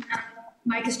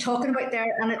Mike is talking about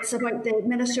there, and it's about the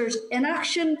Minister's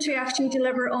inaction to actually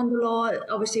deliver on the law.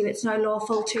 Obviously, it's now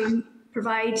lawful to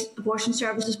provide abortion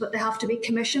services, but they have to be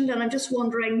commissioned. And I'm just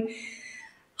wondering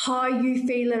how you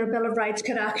feel that a Bill of Rights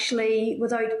could actually,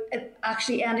 without it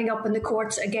actually ending up in the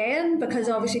courts again, because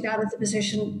obviously that is the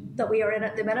position that we are in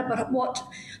at the minute, but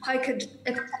how could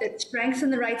it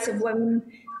strengthen the rights of women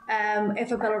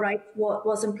if a Bill of Rights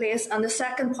was in place? And the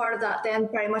second part of that then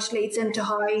very much leads into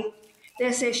how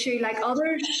this issue, like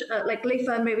others, like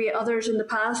Leafa and maybe others in the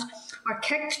past, are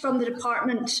kicked from the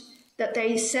department that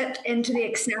they sit into the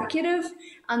executive,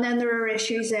 and then there are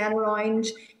issues then around,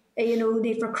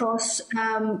 need for cross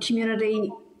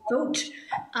community vote,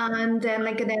 and then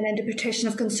linking then into petition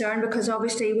of concern, because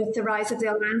obviously with the rise of the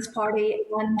Alliance Party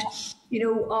and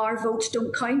our votes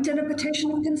don't count in a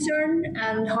petition of concern,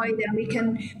 and how then we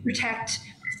can protect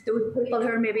those people who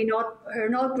are maybe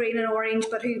not green and orange,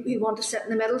 but who want to sit in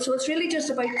the middle. So it's really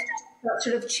just about that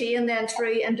sort of chain then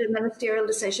through into ministerial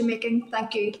decision making?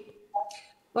 Thank you.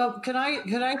 Well, could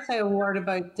I say a word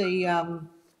about the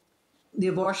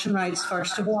abortion rights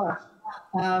first of all?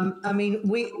 I mean,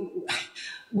 we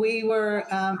were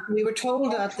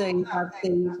told at the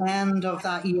end of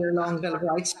that year-long Bill of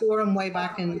Rights forum way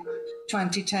back in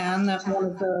 2010 that one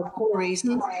of the core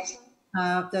reasons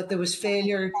that there was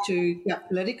failure to get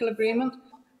political agreement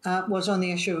was on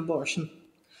the issue of abortion.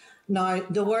 Now,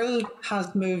 the world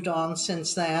has moved on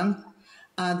since then.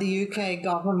 The UK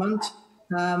government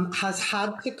has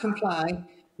had to comply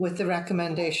with the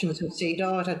recommendations of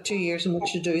CEDAW. It had 2 years in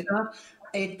which to do that.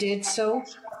 It did so.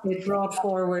 It brought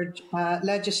forward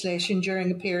legislation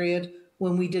during a period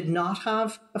when we did not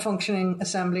have a functioning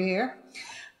assembly here.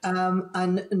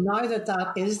 And now that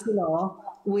that is the law,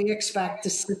 we expect the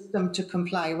system to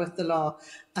comply with the law,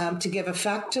 to give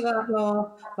effect to that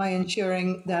law by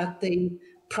ensuring that the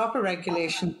proper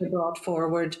regulations are brought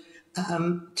forward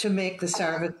to make the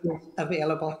service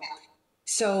available.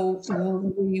 So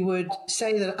we would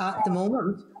say that at the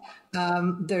moment,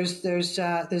 there's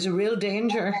a real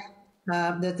danger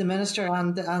that the Minister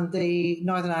and the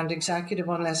Northern Ireland Executive,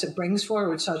 unless it brings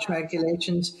forward such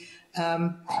regulations,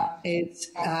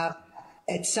 it's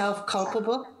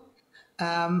self-culpable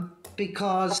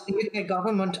because the UK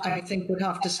government, I think, would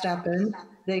have to step in.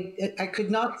 I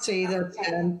could not see that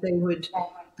they would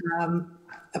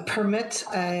permit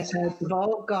a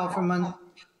devolved government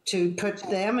to put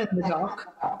them in the dock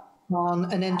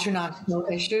on an international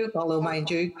issue, although,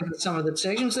 mind you, some of the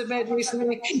decisions they've made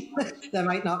recently, they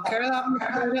might not care that much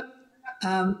about it.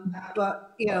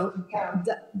 But, you know,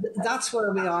 that's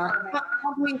where we are.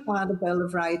 Have we had a Bill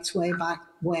of Rights way back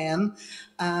when?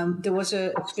 There was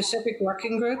a specific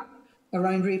working group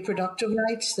around reproductive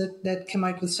rights that came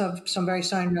out with some very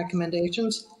sound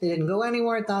recommendations. They didn't go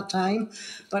anywhere at that time.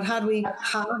 But had we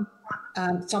had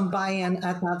some buy-in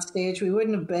at that stage, we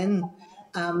wouldn't have been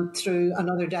through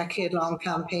another decade-long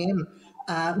campaign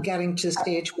getting to the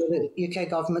stage where the UK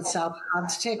government itself had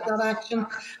to take that action.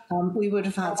 We would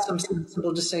have had some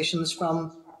sensible decisions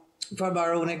from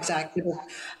our own executive.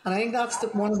 And I think that's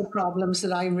one of the problems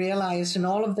that I realised in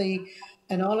all of the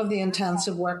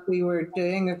intensive work we were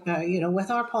doing, with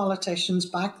our politicians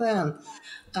back then.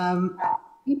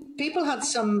 People had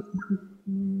some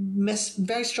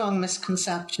very strong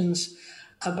misconceptions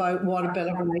about what a Bill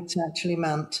of Rights actually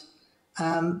meant.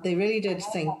 They really did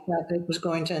think that it was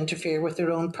going to interfere with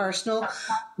their own personal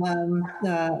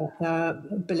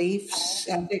beliefs,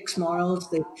 ethics, morals.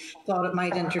 They thought it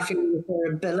might interfere with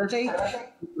their ability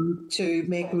to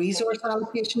make resource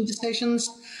allocation decisions.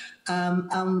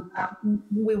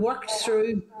 We worked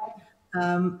through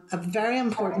a very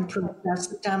important process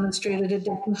that demonstrated it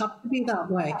didn't have to be that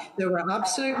way. There were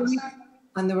absolute rights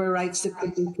and there were rights that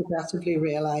could be progressively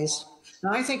realised.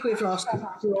 Now, I think we've lost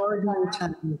extraordinary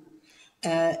time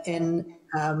in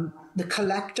the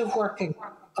collective working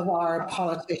of our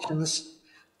politicians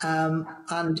and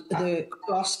the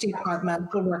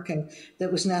cross-departmental working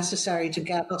that was necessary to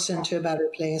get us into a better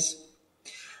place.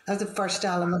 That's the first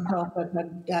element of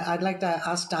it. I'd like to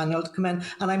ask Daniel to come in,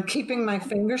 and I'm keeping my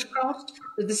fingers crossed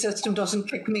that the system doesn't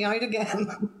kick me out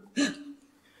again.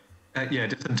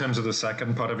 Just in terms of the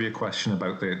second part of your question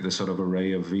about the sort of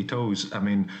array of vetoes, I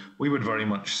mean, we would very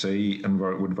much see and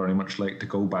would very much like to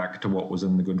go back to what was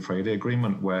in the Good Friday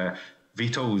Agreement, where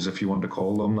vetoes, if you want to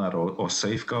call them that, or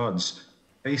safeguards,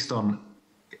 based on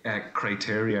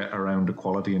criteria around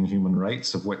equality and human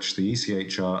rights, of which the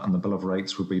ECHR and the Bill of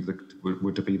Rights would be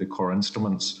the core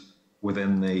instruments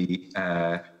within the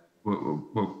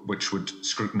which would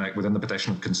scrutinise within the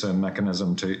petition of concern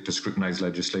mechanism to scrutinise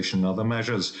legislation and other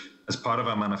measures. As part of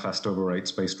our manifesto of a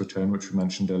rights-based return, which we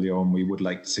mentioned earlier on, we would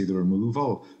like to see the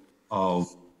removal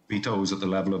of vetoes at the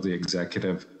level of the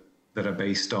executive that are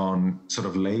based on sort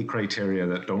of lay criteria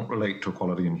that don't relate to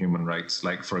equality and human rights,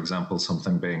 like, for example,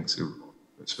 something being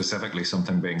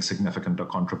significant or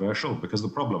controversial, because the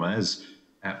problem is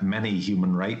many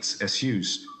human rights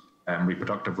issues,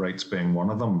 reproductive rights being one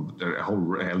of them, the whole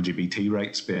LGBT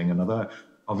rights being another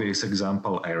obvious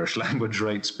example, Irish language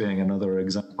rights being another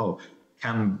example,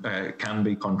 can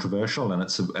be controversial, and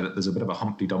there's a bit of a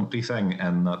Humpty Dumpty thing,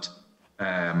 and that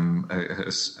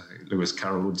as Lewis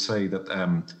Carroll would say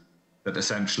that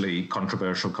essentially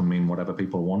controversial can mean whatever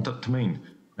people want it to mean.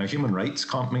 Now, human rights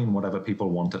can't mean whatever people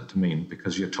want it to mean,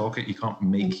 because you can't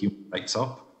make human rights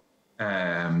up.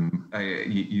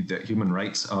 That human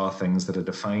rights are things that are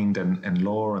defined in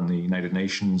law and the United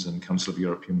Nations and Council of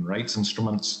Europe human rights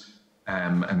instruments,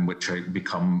 and which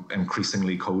become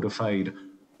increasingly codified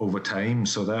over time.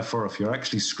 So therefore, if you're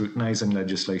actually scrutinising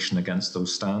legislation against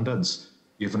those standards,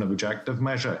 you have an objective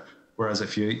measure. Whereas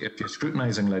if you're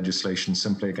scrutinising legislation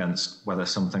simply against whether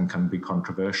something can be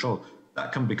controversial,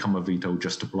 that can become a veto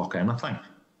just to block anything,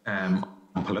 on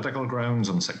political grounds,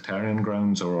 on sectarian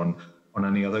grounds, or on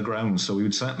any other grounds. So we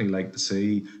would certainly like to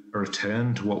see a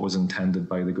return to what was intended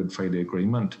by the Good Friday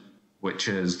Agreement, which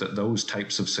is that those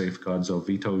types of safeguards or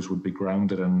vetoes would be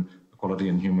grounded in equality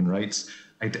and human rights.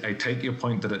 I take your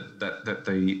point that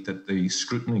the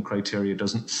scrutiny criteria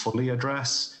doesn't fully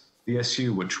address the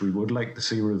issue, which we would like to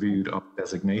see reviewed of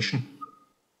designation,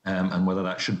 and whether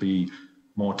that should be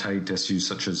more tied to issues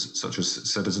such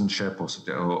as citizenship or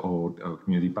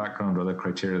community background or other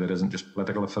criteria that isn't just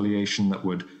political affiliation, that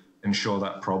would ensure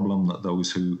that problem that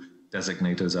those who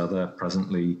designate as other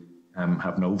presently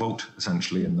have no vote,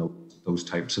 essentially, in those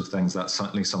types of things. That's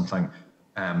certainly something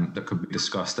that could be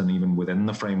discussed, and even within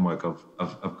the framework of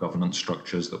governance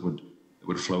structures that would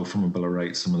flow from a Bill of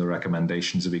Rights. Some of the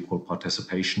recommendations of equal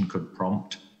participation could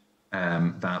prompt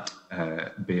that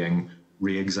being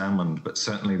re-examined, but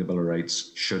certainly the Bill of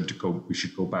Rights we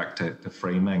should go back to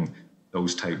framing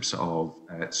those types of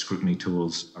scrutiny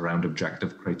tools around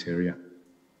objective criteria.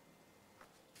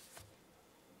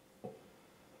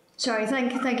 Sorry,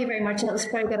 thank you very much. That was a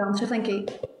very good answer. Thank you.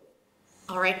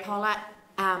 All right, Paula.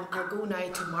 I'll go now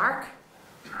to Mark.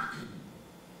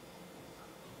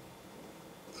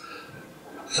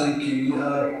 Thank you,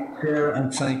 Chair,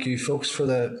 and thank you, folks, for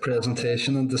the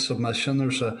presentation and the submission.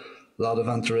 There's a lot of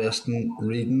interesting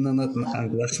reading in it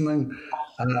and listening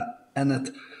in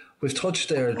it. We've touched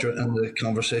there in the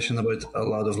conversation about a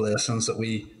lot of lessons that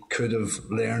we could have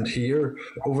learned here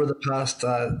over the past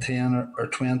 10 or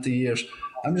 20 years.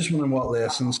 I'm just wondering what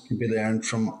lessons can be learned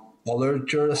from other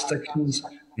jurisdictions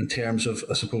in terms of,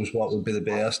 I suppose, what would be the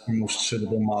best and most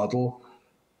suitable model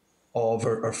of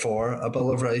or for a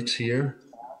Bill of Rights here.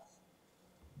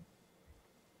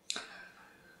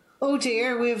 Oh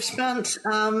dear, we've spent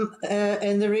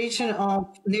in the region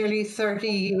of nearly 30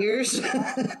 years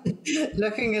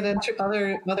looking at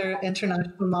other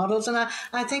international models, and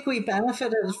I think we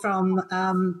benefited from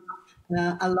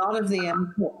a lot of the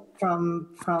input from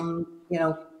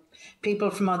people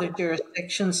from other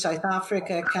jurisdictions, South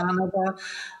Africa, Canada,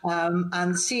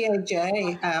 and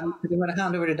CAJ. I'm going to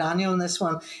hand over to Daniel on this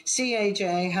one.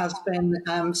 CAJ has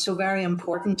been so very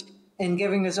important in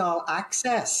giving us all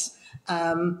access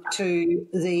to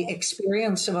the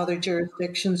experience of other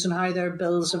jurisdictions and how their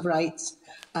bills of rights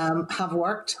have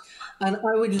worked. And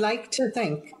I would like to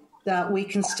think that we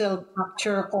can still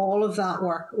capture all of that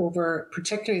work over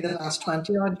particularly the last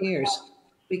 20 odd years,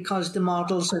 because the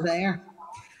models are there.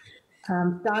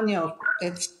 Daniel,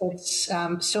 it's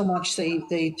so much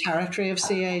the territory of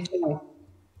CAJ.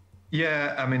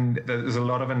 Yeah, I mean, there's a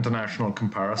lot of international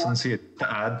comparisons here. To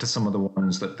add to some of the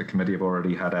ones that the committee have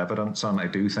already had evidence on, I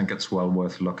do think it's well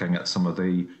worth looking at some of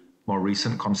the more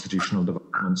recent constitutional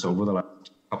developments over the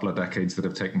last couple of decades that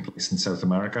have taken place in South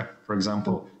America, for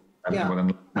example,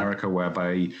 within America,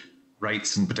 whereby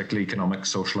rights, and particularly economic,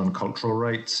 social and cultural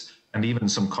rights, and even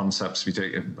some concepts, we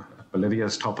take Bolivia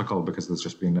is topical because there's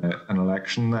just been an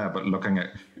election there, but looking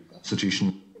at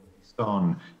constitution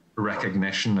on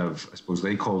recognition of, I suppose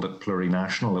they called it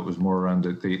plurinational. It was more around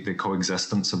the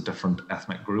coexistence of different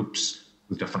ethnic groups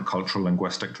with different cultural,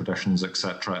 linguistic traditions,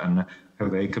 etc., and how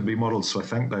they could be modelled. So I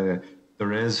think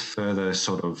there is further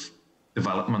sort of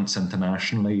developments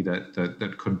internationally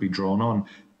that could be drawn on,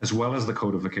 as well as the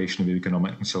codification of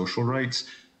economic and social rights.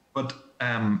 But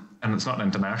and it's not an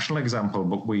international example,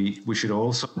 but we should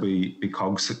also be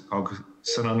cognizant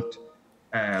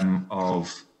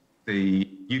of the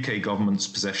UK government's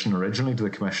position originally to the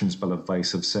Commission's Bill of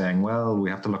Rights of saying, well, we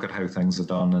have to look at how things are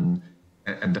done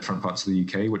in different parts of the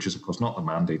UK, which is, of course, not the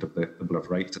mandate of the Bill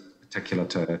of Rights, particular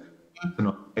to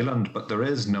Northern Ireland. But there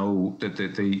is no,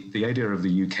 the idea of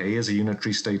the UK as a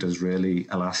unitary state is really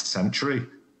a last century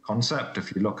concept.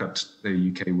 If you look at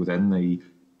the UK within the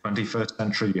 21st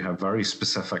century, you have very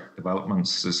specific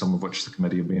developments, some of which the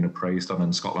committee have been appraised on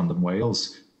in Scotland and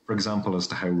Wales, for example, as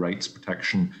to how rights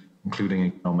protection, including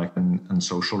economic and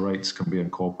social rights, can be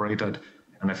incorporated.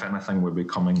 And if anything, we're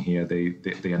becoming here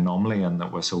the anomaly, and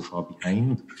that we're so far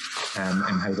behind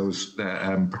in how those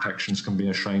protections can be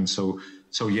enshrined. So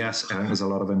yes, I think there's a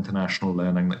lot of international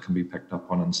learning that can be picked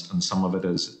up on, and some of it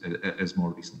is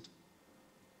more recent.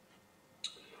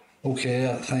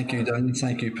 Okay, thank you, Daniel.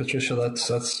 Thank you, Patricia.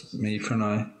 That's me for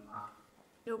now.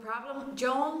 No problem.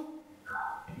 John?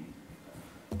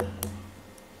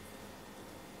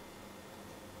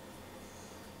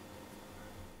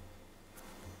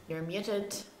 You're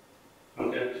muted.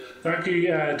 Okay. Thank you,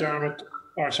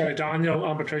 Daniel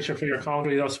and Patricia, for your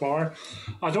commentary thus far.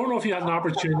 I don't know if you had an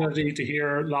opportunity to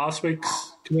hear last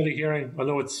week's committee hearing. I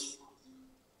know it's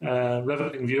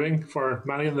riveting viewing for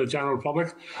many in the general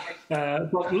public.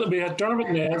 But we had Dermot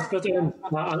Nesbitt in,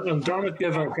 and Dermot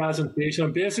gave a presentation.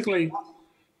 And basically,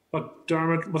 what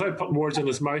Dermot, without putting words in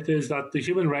his mouth, is that the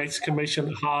Human Rights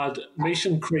Commission had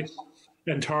mission creep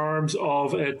in terms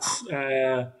of its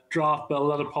draft bill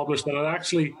that it published, that it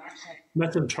actually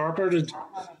misinterpreted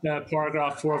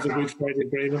paragraph 4 of the Good Friday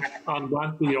Agreement and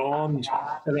went beyond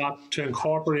that to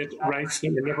incorporate rights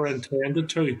that were never intended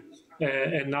to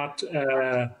in that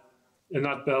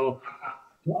bill.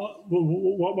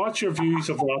 What's your views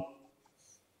of that?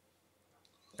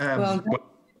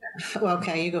 Well,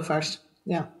 okay, you go first.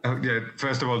 Yeah.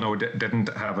 First of all, no, didn't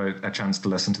have a chance to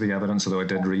listen to the evidence, although I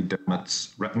did read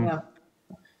Dermot's written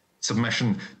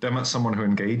submission. Dermot's someone who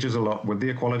engages a lot with the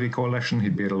Equality Coalition.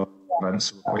 He'd be at a lot of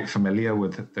events, quite familiar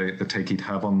with the take he'd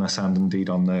have on this and indeed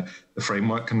on the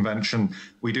Framework Convention.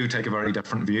 We do take a very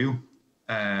different view.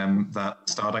 That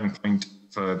starting point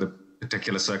for the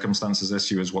particular circumstances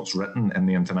issue is what's written in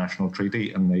the international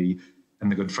treaty and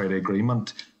the Good Friday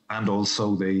Agreement, and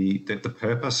also the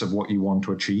purpose of what you want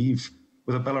to achieve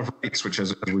with a Bill of Rights, which,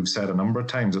 as we've said a number of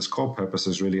times, its core purpose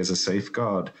is really as a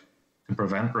safeguard to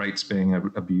prevent rights being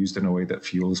abused in a way that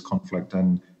fuels conflict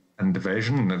and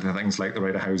division. Things like the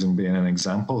right of housing being an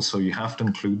example. So you have to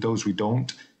include those. We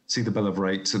don't see the Bill of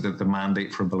Rights, that the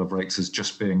mandate for a Bill of Rights is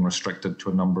just being restricted to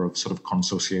a number of sort of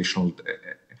consociational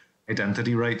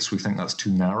identity rights. We think that's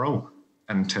too narrow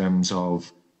in terms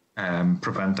of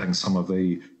preventing some of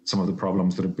the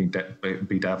problems that have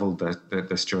bedeviled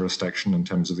this jurisdiction in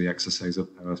terms of the exercise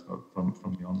of powers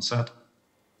from the onset.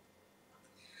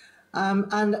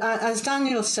 And as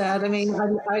Daniel said, I mean,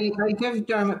 I give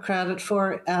Dermot credit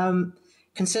for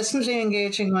consistently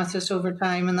engaging with us over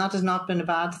time, and that has not been a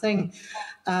bad thing.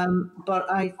 But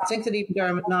I think that even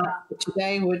Dermot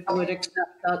today would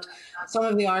accept that some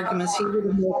of the arguments he would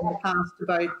have made in the past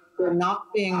about there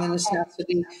not being the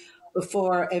necessity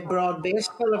for a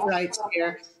broad-based Bill of Rights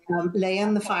here lay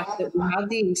in the fact that we had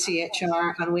the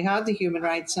ECHR and we had the Human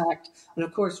Rights Act, and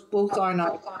of course both are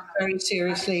now very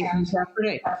seriously in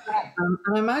jeopardy. And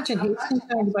I imagine he's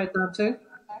concerned about that too.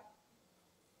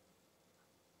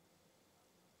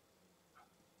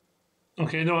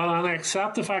 Okay, no, and I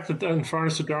accept the fact that, in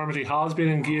fairness to Dermot, he has been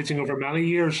engaging over many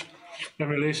years in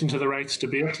relation to the rights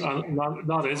debate, and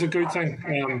that is a good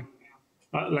thing.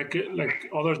 Like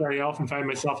others, I often find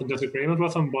myself in disagreement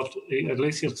with him, but at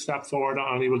least he'll step forward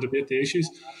and he will debate the issues.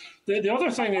 The other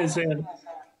thing is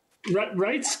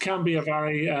rights can be a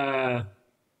very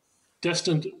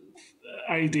distant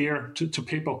idea to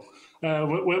people.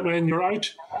 When you're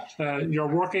out, you're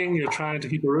working, you're trying to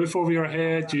keep a roof over your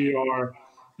head, you are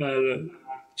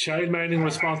child-minding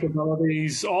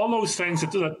responsibilities, all those things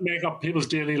that make up people's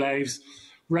daily lives.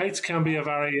 Rights can be a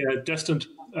very distant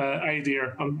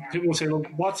idea, and people will say, well,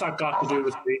 what's that got to do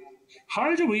with me?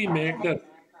 How do we make that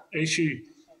issue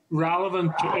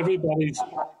relevant to everybody's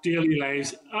daily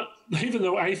lives, even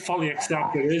though I fully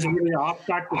accept it is a really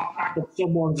aspect of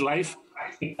someone's life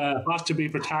has to be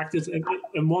protected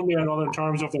in one way or another in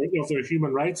terms of their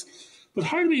human rights. But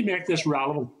how do we make this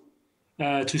relevant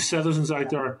to citizens out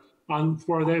there, and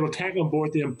where they will take on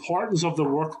board the importance of the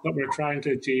work that we're trying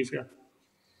to achieve here?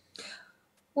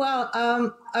 Well,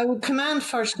 I would commend,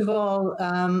 first of all,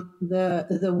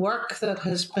 the work that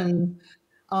has been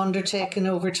undertaken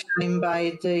over time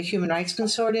by the Human Rights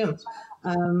Consortium.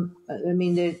 I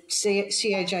mean, the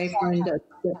CAJ found that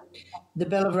the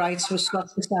Bill of Rights was such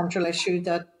a central issue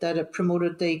that it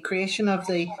promoted the creation of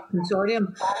the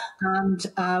consortium.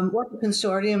 And what the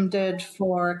consortium did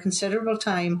for a considerable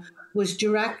time was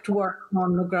direct work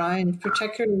on the ground,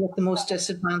 particularly with the most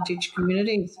disadvantaged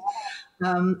communities.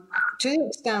 To the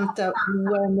extent that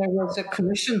when there was a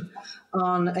commission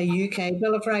on a UK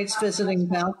Bill of Rights visiting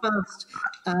Belfast,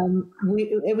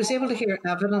 it was able to hear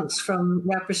evidence from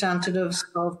representatives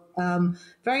of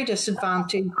very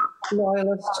disadvantaged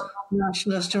loyalist,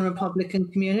 nationalist and Republican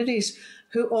communities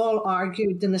who all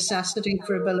argued the necessity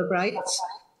for a Bill of Rights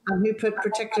and who put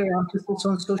particular emphasis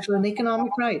on social and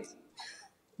economic rights.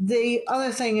 The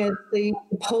other thing is the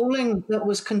polling that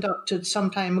was conducted some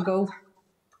time ago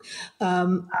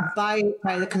by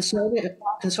the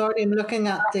consortium looking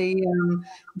at the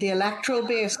electoral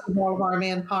base of all of our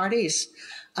main parties,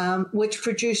 which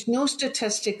produced no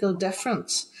statistical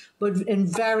difference, but in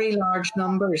very large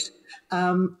numbers,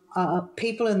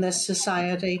 people in this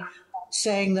society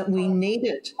saying that we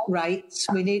needed rights,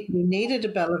 we needed a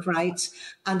Bill of Rights,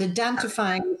 and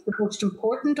identifying the most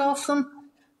important of them: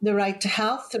 the right to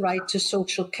health, the right to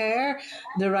social care,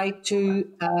 the right to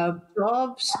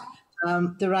jobs,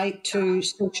 the right to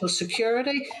social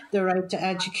security, the right to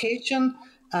education,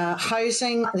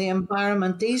 housing, the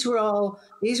environment. These were all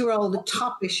the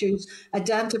top issues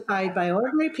identified by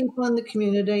ordinary people in the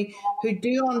community who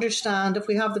do understand, if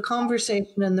we have the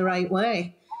conversation in the right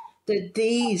way, that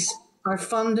these are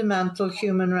fundamental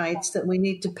human rights that we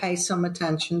need to pay some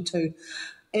attention to.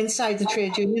 Inside the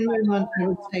trade union movement, I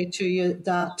would say to you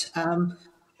that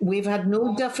we've had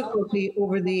no difficulty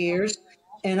over the years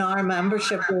in our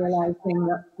membership realising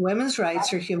that women's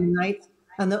rights are human rights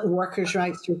and that workers'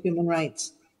 rights are human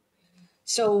rights.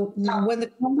 So when the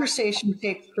conversation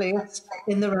takes place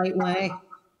in the right way,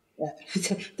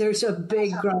 there's a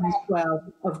big groundswell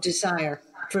of desire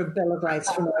for a Bill of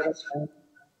Rights for Northern Ireland.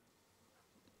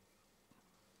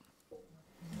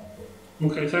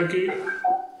 Okay, thank you.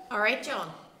 All right,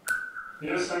 John.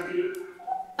 Yes, thank you.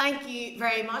 Thank you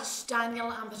very much,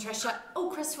 Daniel and Patricia. Oh,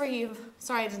 Christopher,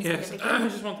 sorry, I didn't yes, see it. I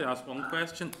just want to ask one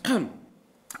question.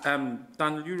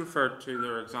 Daniel, you referred to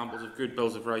there are examples of good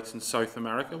bills of rights in South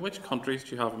America. Which countries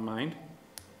do you have in mind?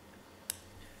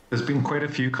 There's been quite a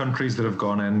few countries that have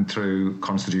gone in through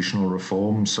constitutional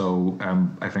reform. So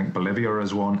I think Bolivia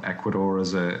is one, Ecuador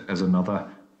is another,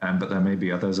 but there may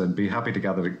be others. I'd be happy to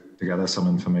gather together some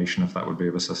information if that would be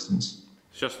of assistance.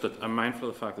 It's just that I'm mindful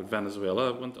of the fact that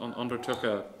Venezuela undertook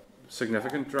a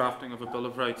significant drafting of a Bill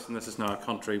of Rights, and this is now a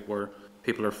country where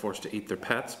people are forced to eat their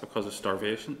pets because of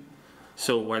starvation.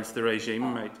 So whilst the regime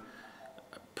might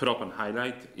put up and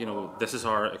highlight, this is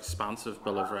our expansive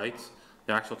Bill of Rights,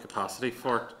 the actual capacity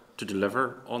for it to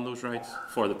deliver on those rights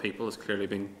for the people is clearly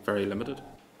being very limited.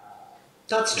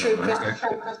 That's true,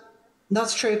 Christopher.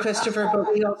 That's true, Christopher,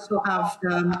 but we also have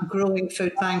growing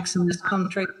food banks in this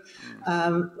country.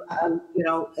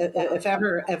 If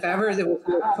ever there was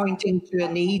pointing to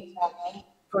a need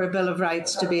for a Bill of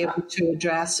Rights to be able to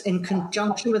address, in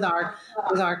conjunction with our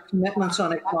commitments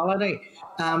on equality,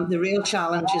 the real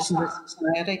challenges in this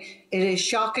society. It is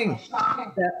shocking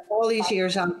that all these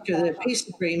years after the peace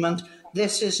agreement,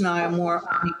 this is now a more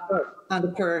unequal and a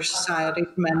poorer society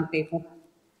for many people.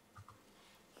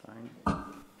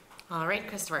 All right,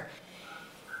 Christopher.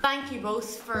 Thank you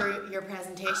both for your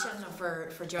presentation and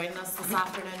for joining us this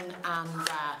afternoon, and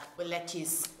we'll let you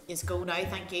go now.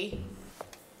 Thank you.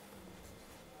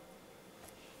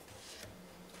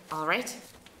 All right.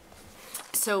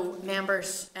 So,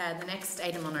 members, the next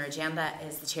item on our agenda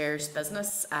is the Chair's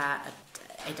business,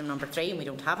 item number 3, and we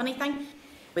don't have anything.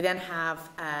 We then have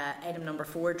item number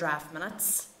 4, draft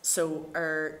minutes. So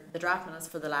the draft minutes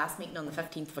for the last meeting on the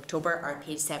 15th of October are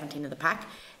page 17 of the pack.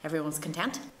 Everyone's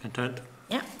content? Content.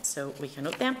 Yeah, so we can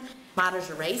note them. Matters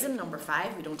arising, number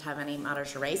 5, we don't have any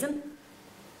matters arising.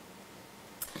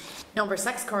 Number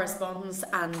 6, correspondence,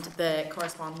 and the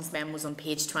correspondence memos on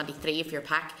page 23 of your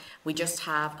pack. We just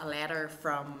have a letter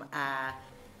from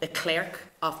the clerk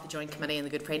of the Joint Committee on the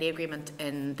Good Friday Agreement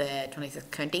in the 26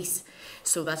 counties.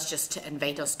 So that's just to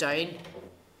invite us down,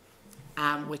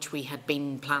 which we had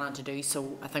been planning to do.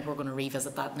 So I think we're going to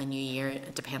revisit that in the new year,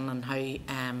 depending on how...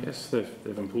 yes,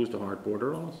 they've imposed a hard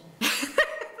border on us.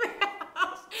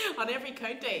 On every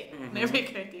county, on every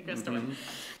county, Christopher.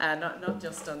 Not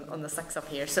just on the 6 up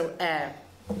here. So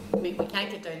we can't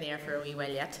get down there for a wee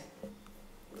while yet.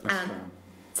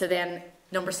 So then,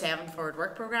 number 7, forward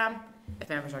work programme, if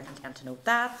members are content to note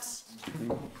that.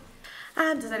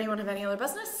 And does anyone have any other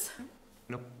business?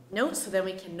 Nope. No, so then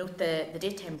we can note the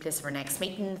date, time, place of our next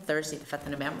meeting, Thursday the 5th of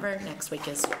November. Next week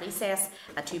is recess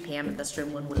at 2 p.m. in this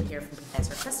room, when we'll hear from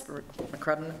Professor Christopher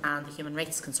McCrudden and the Human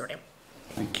Rights Consortium.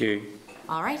 Thank you.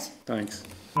 All right. Thanks.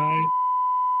 Bye.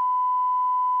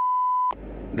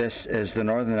 This is the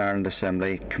Northern Ireland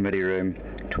Assembly Committee Room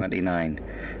 29.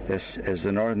 This is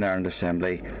the Northern Ireland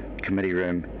Assembly Committee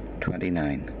Room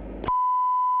 29.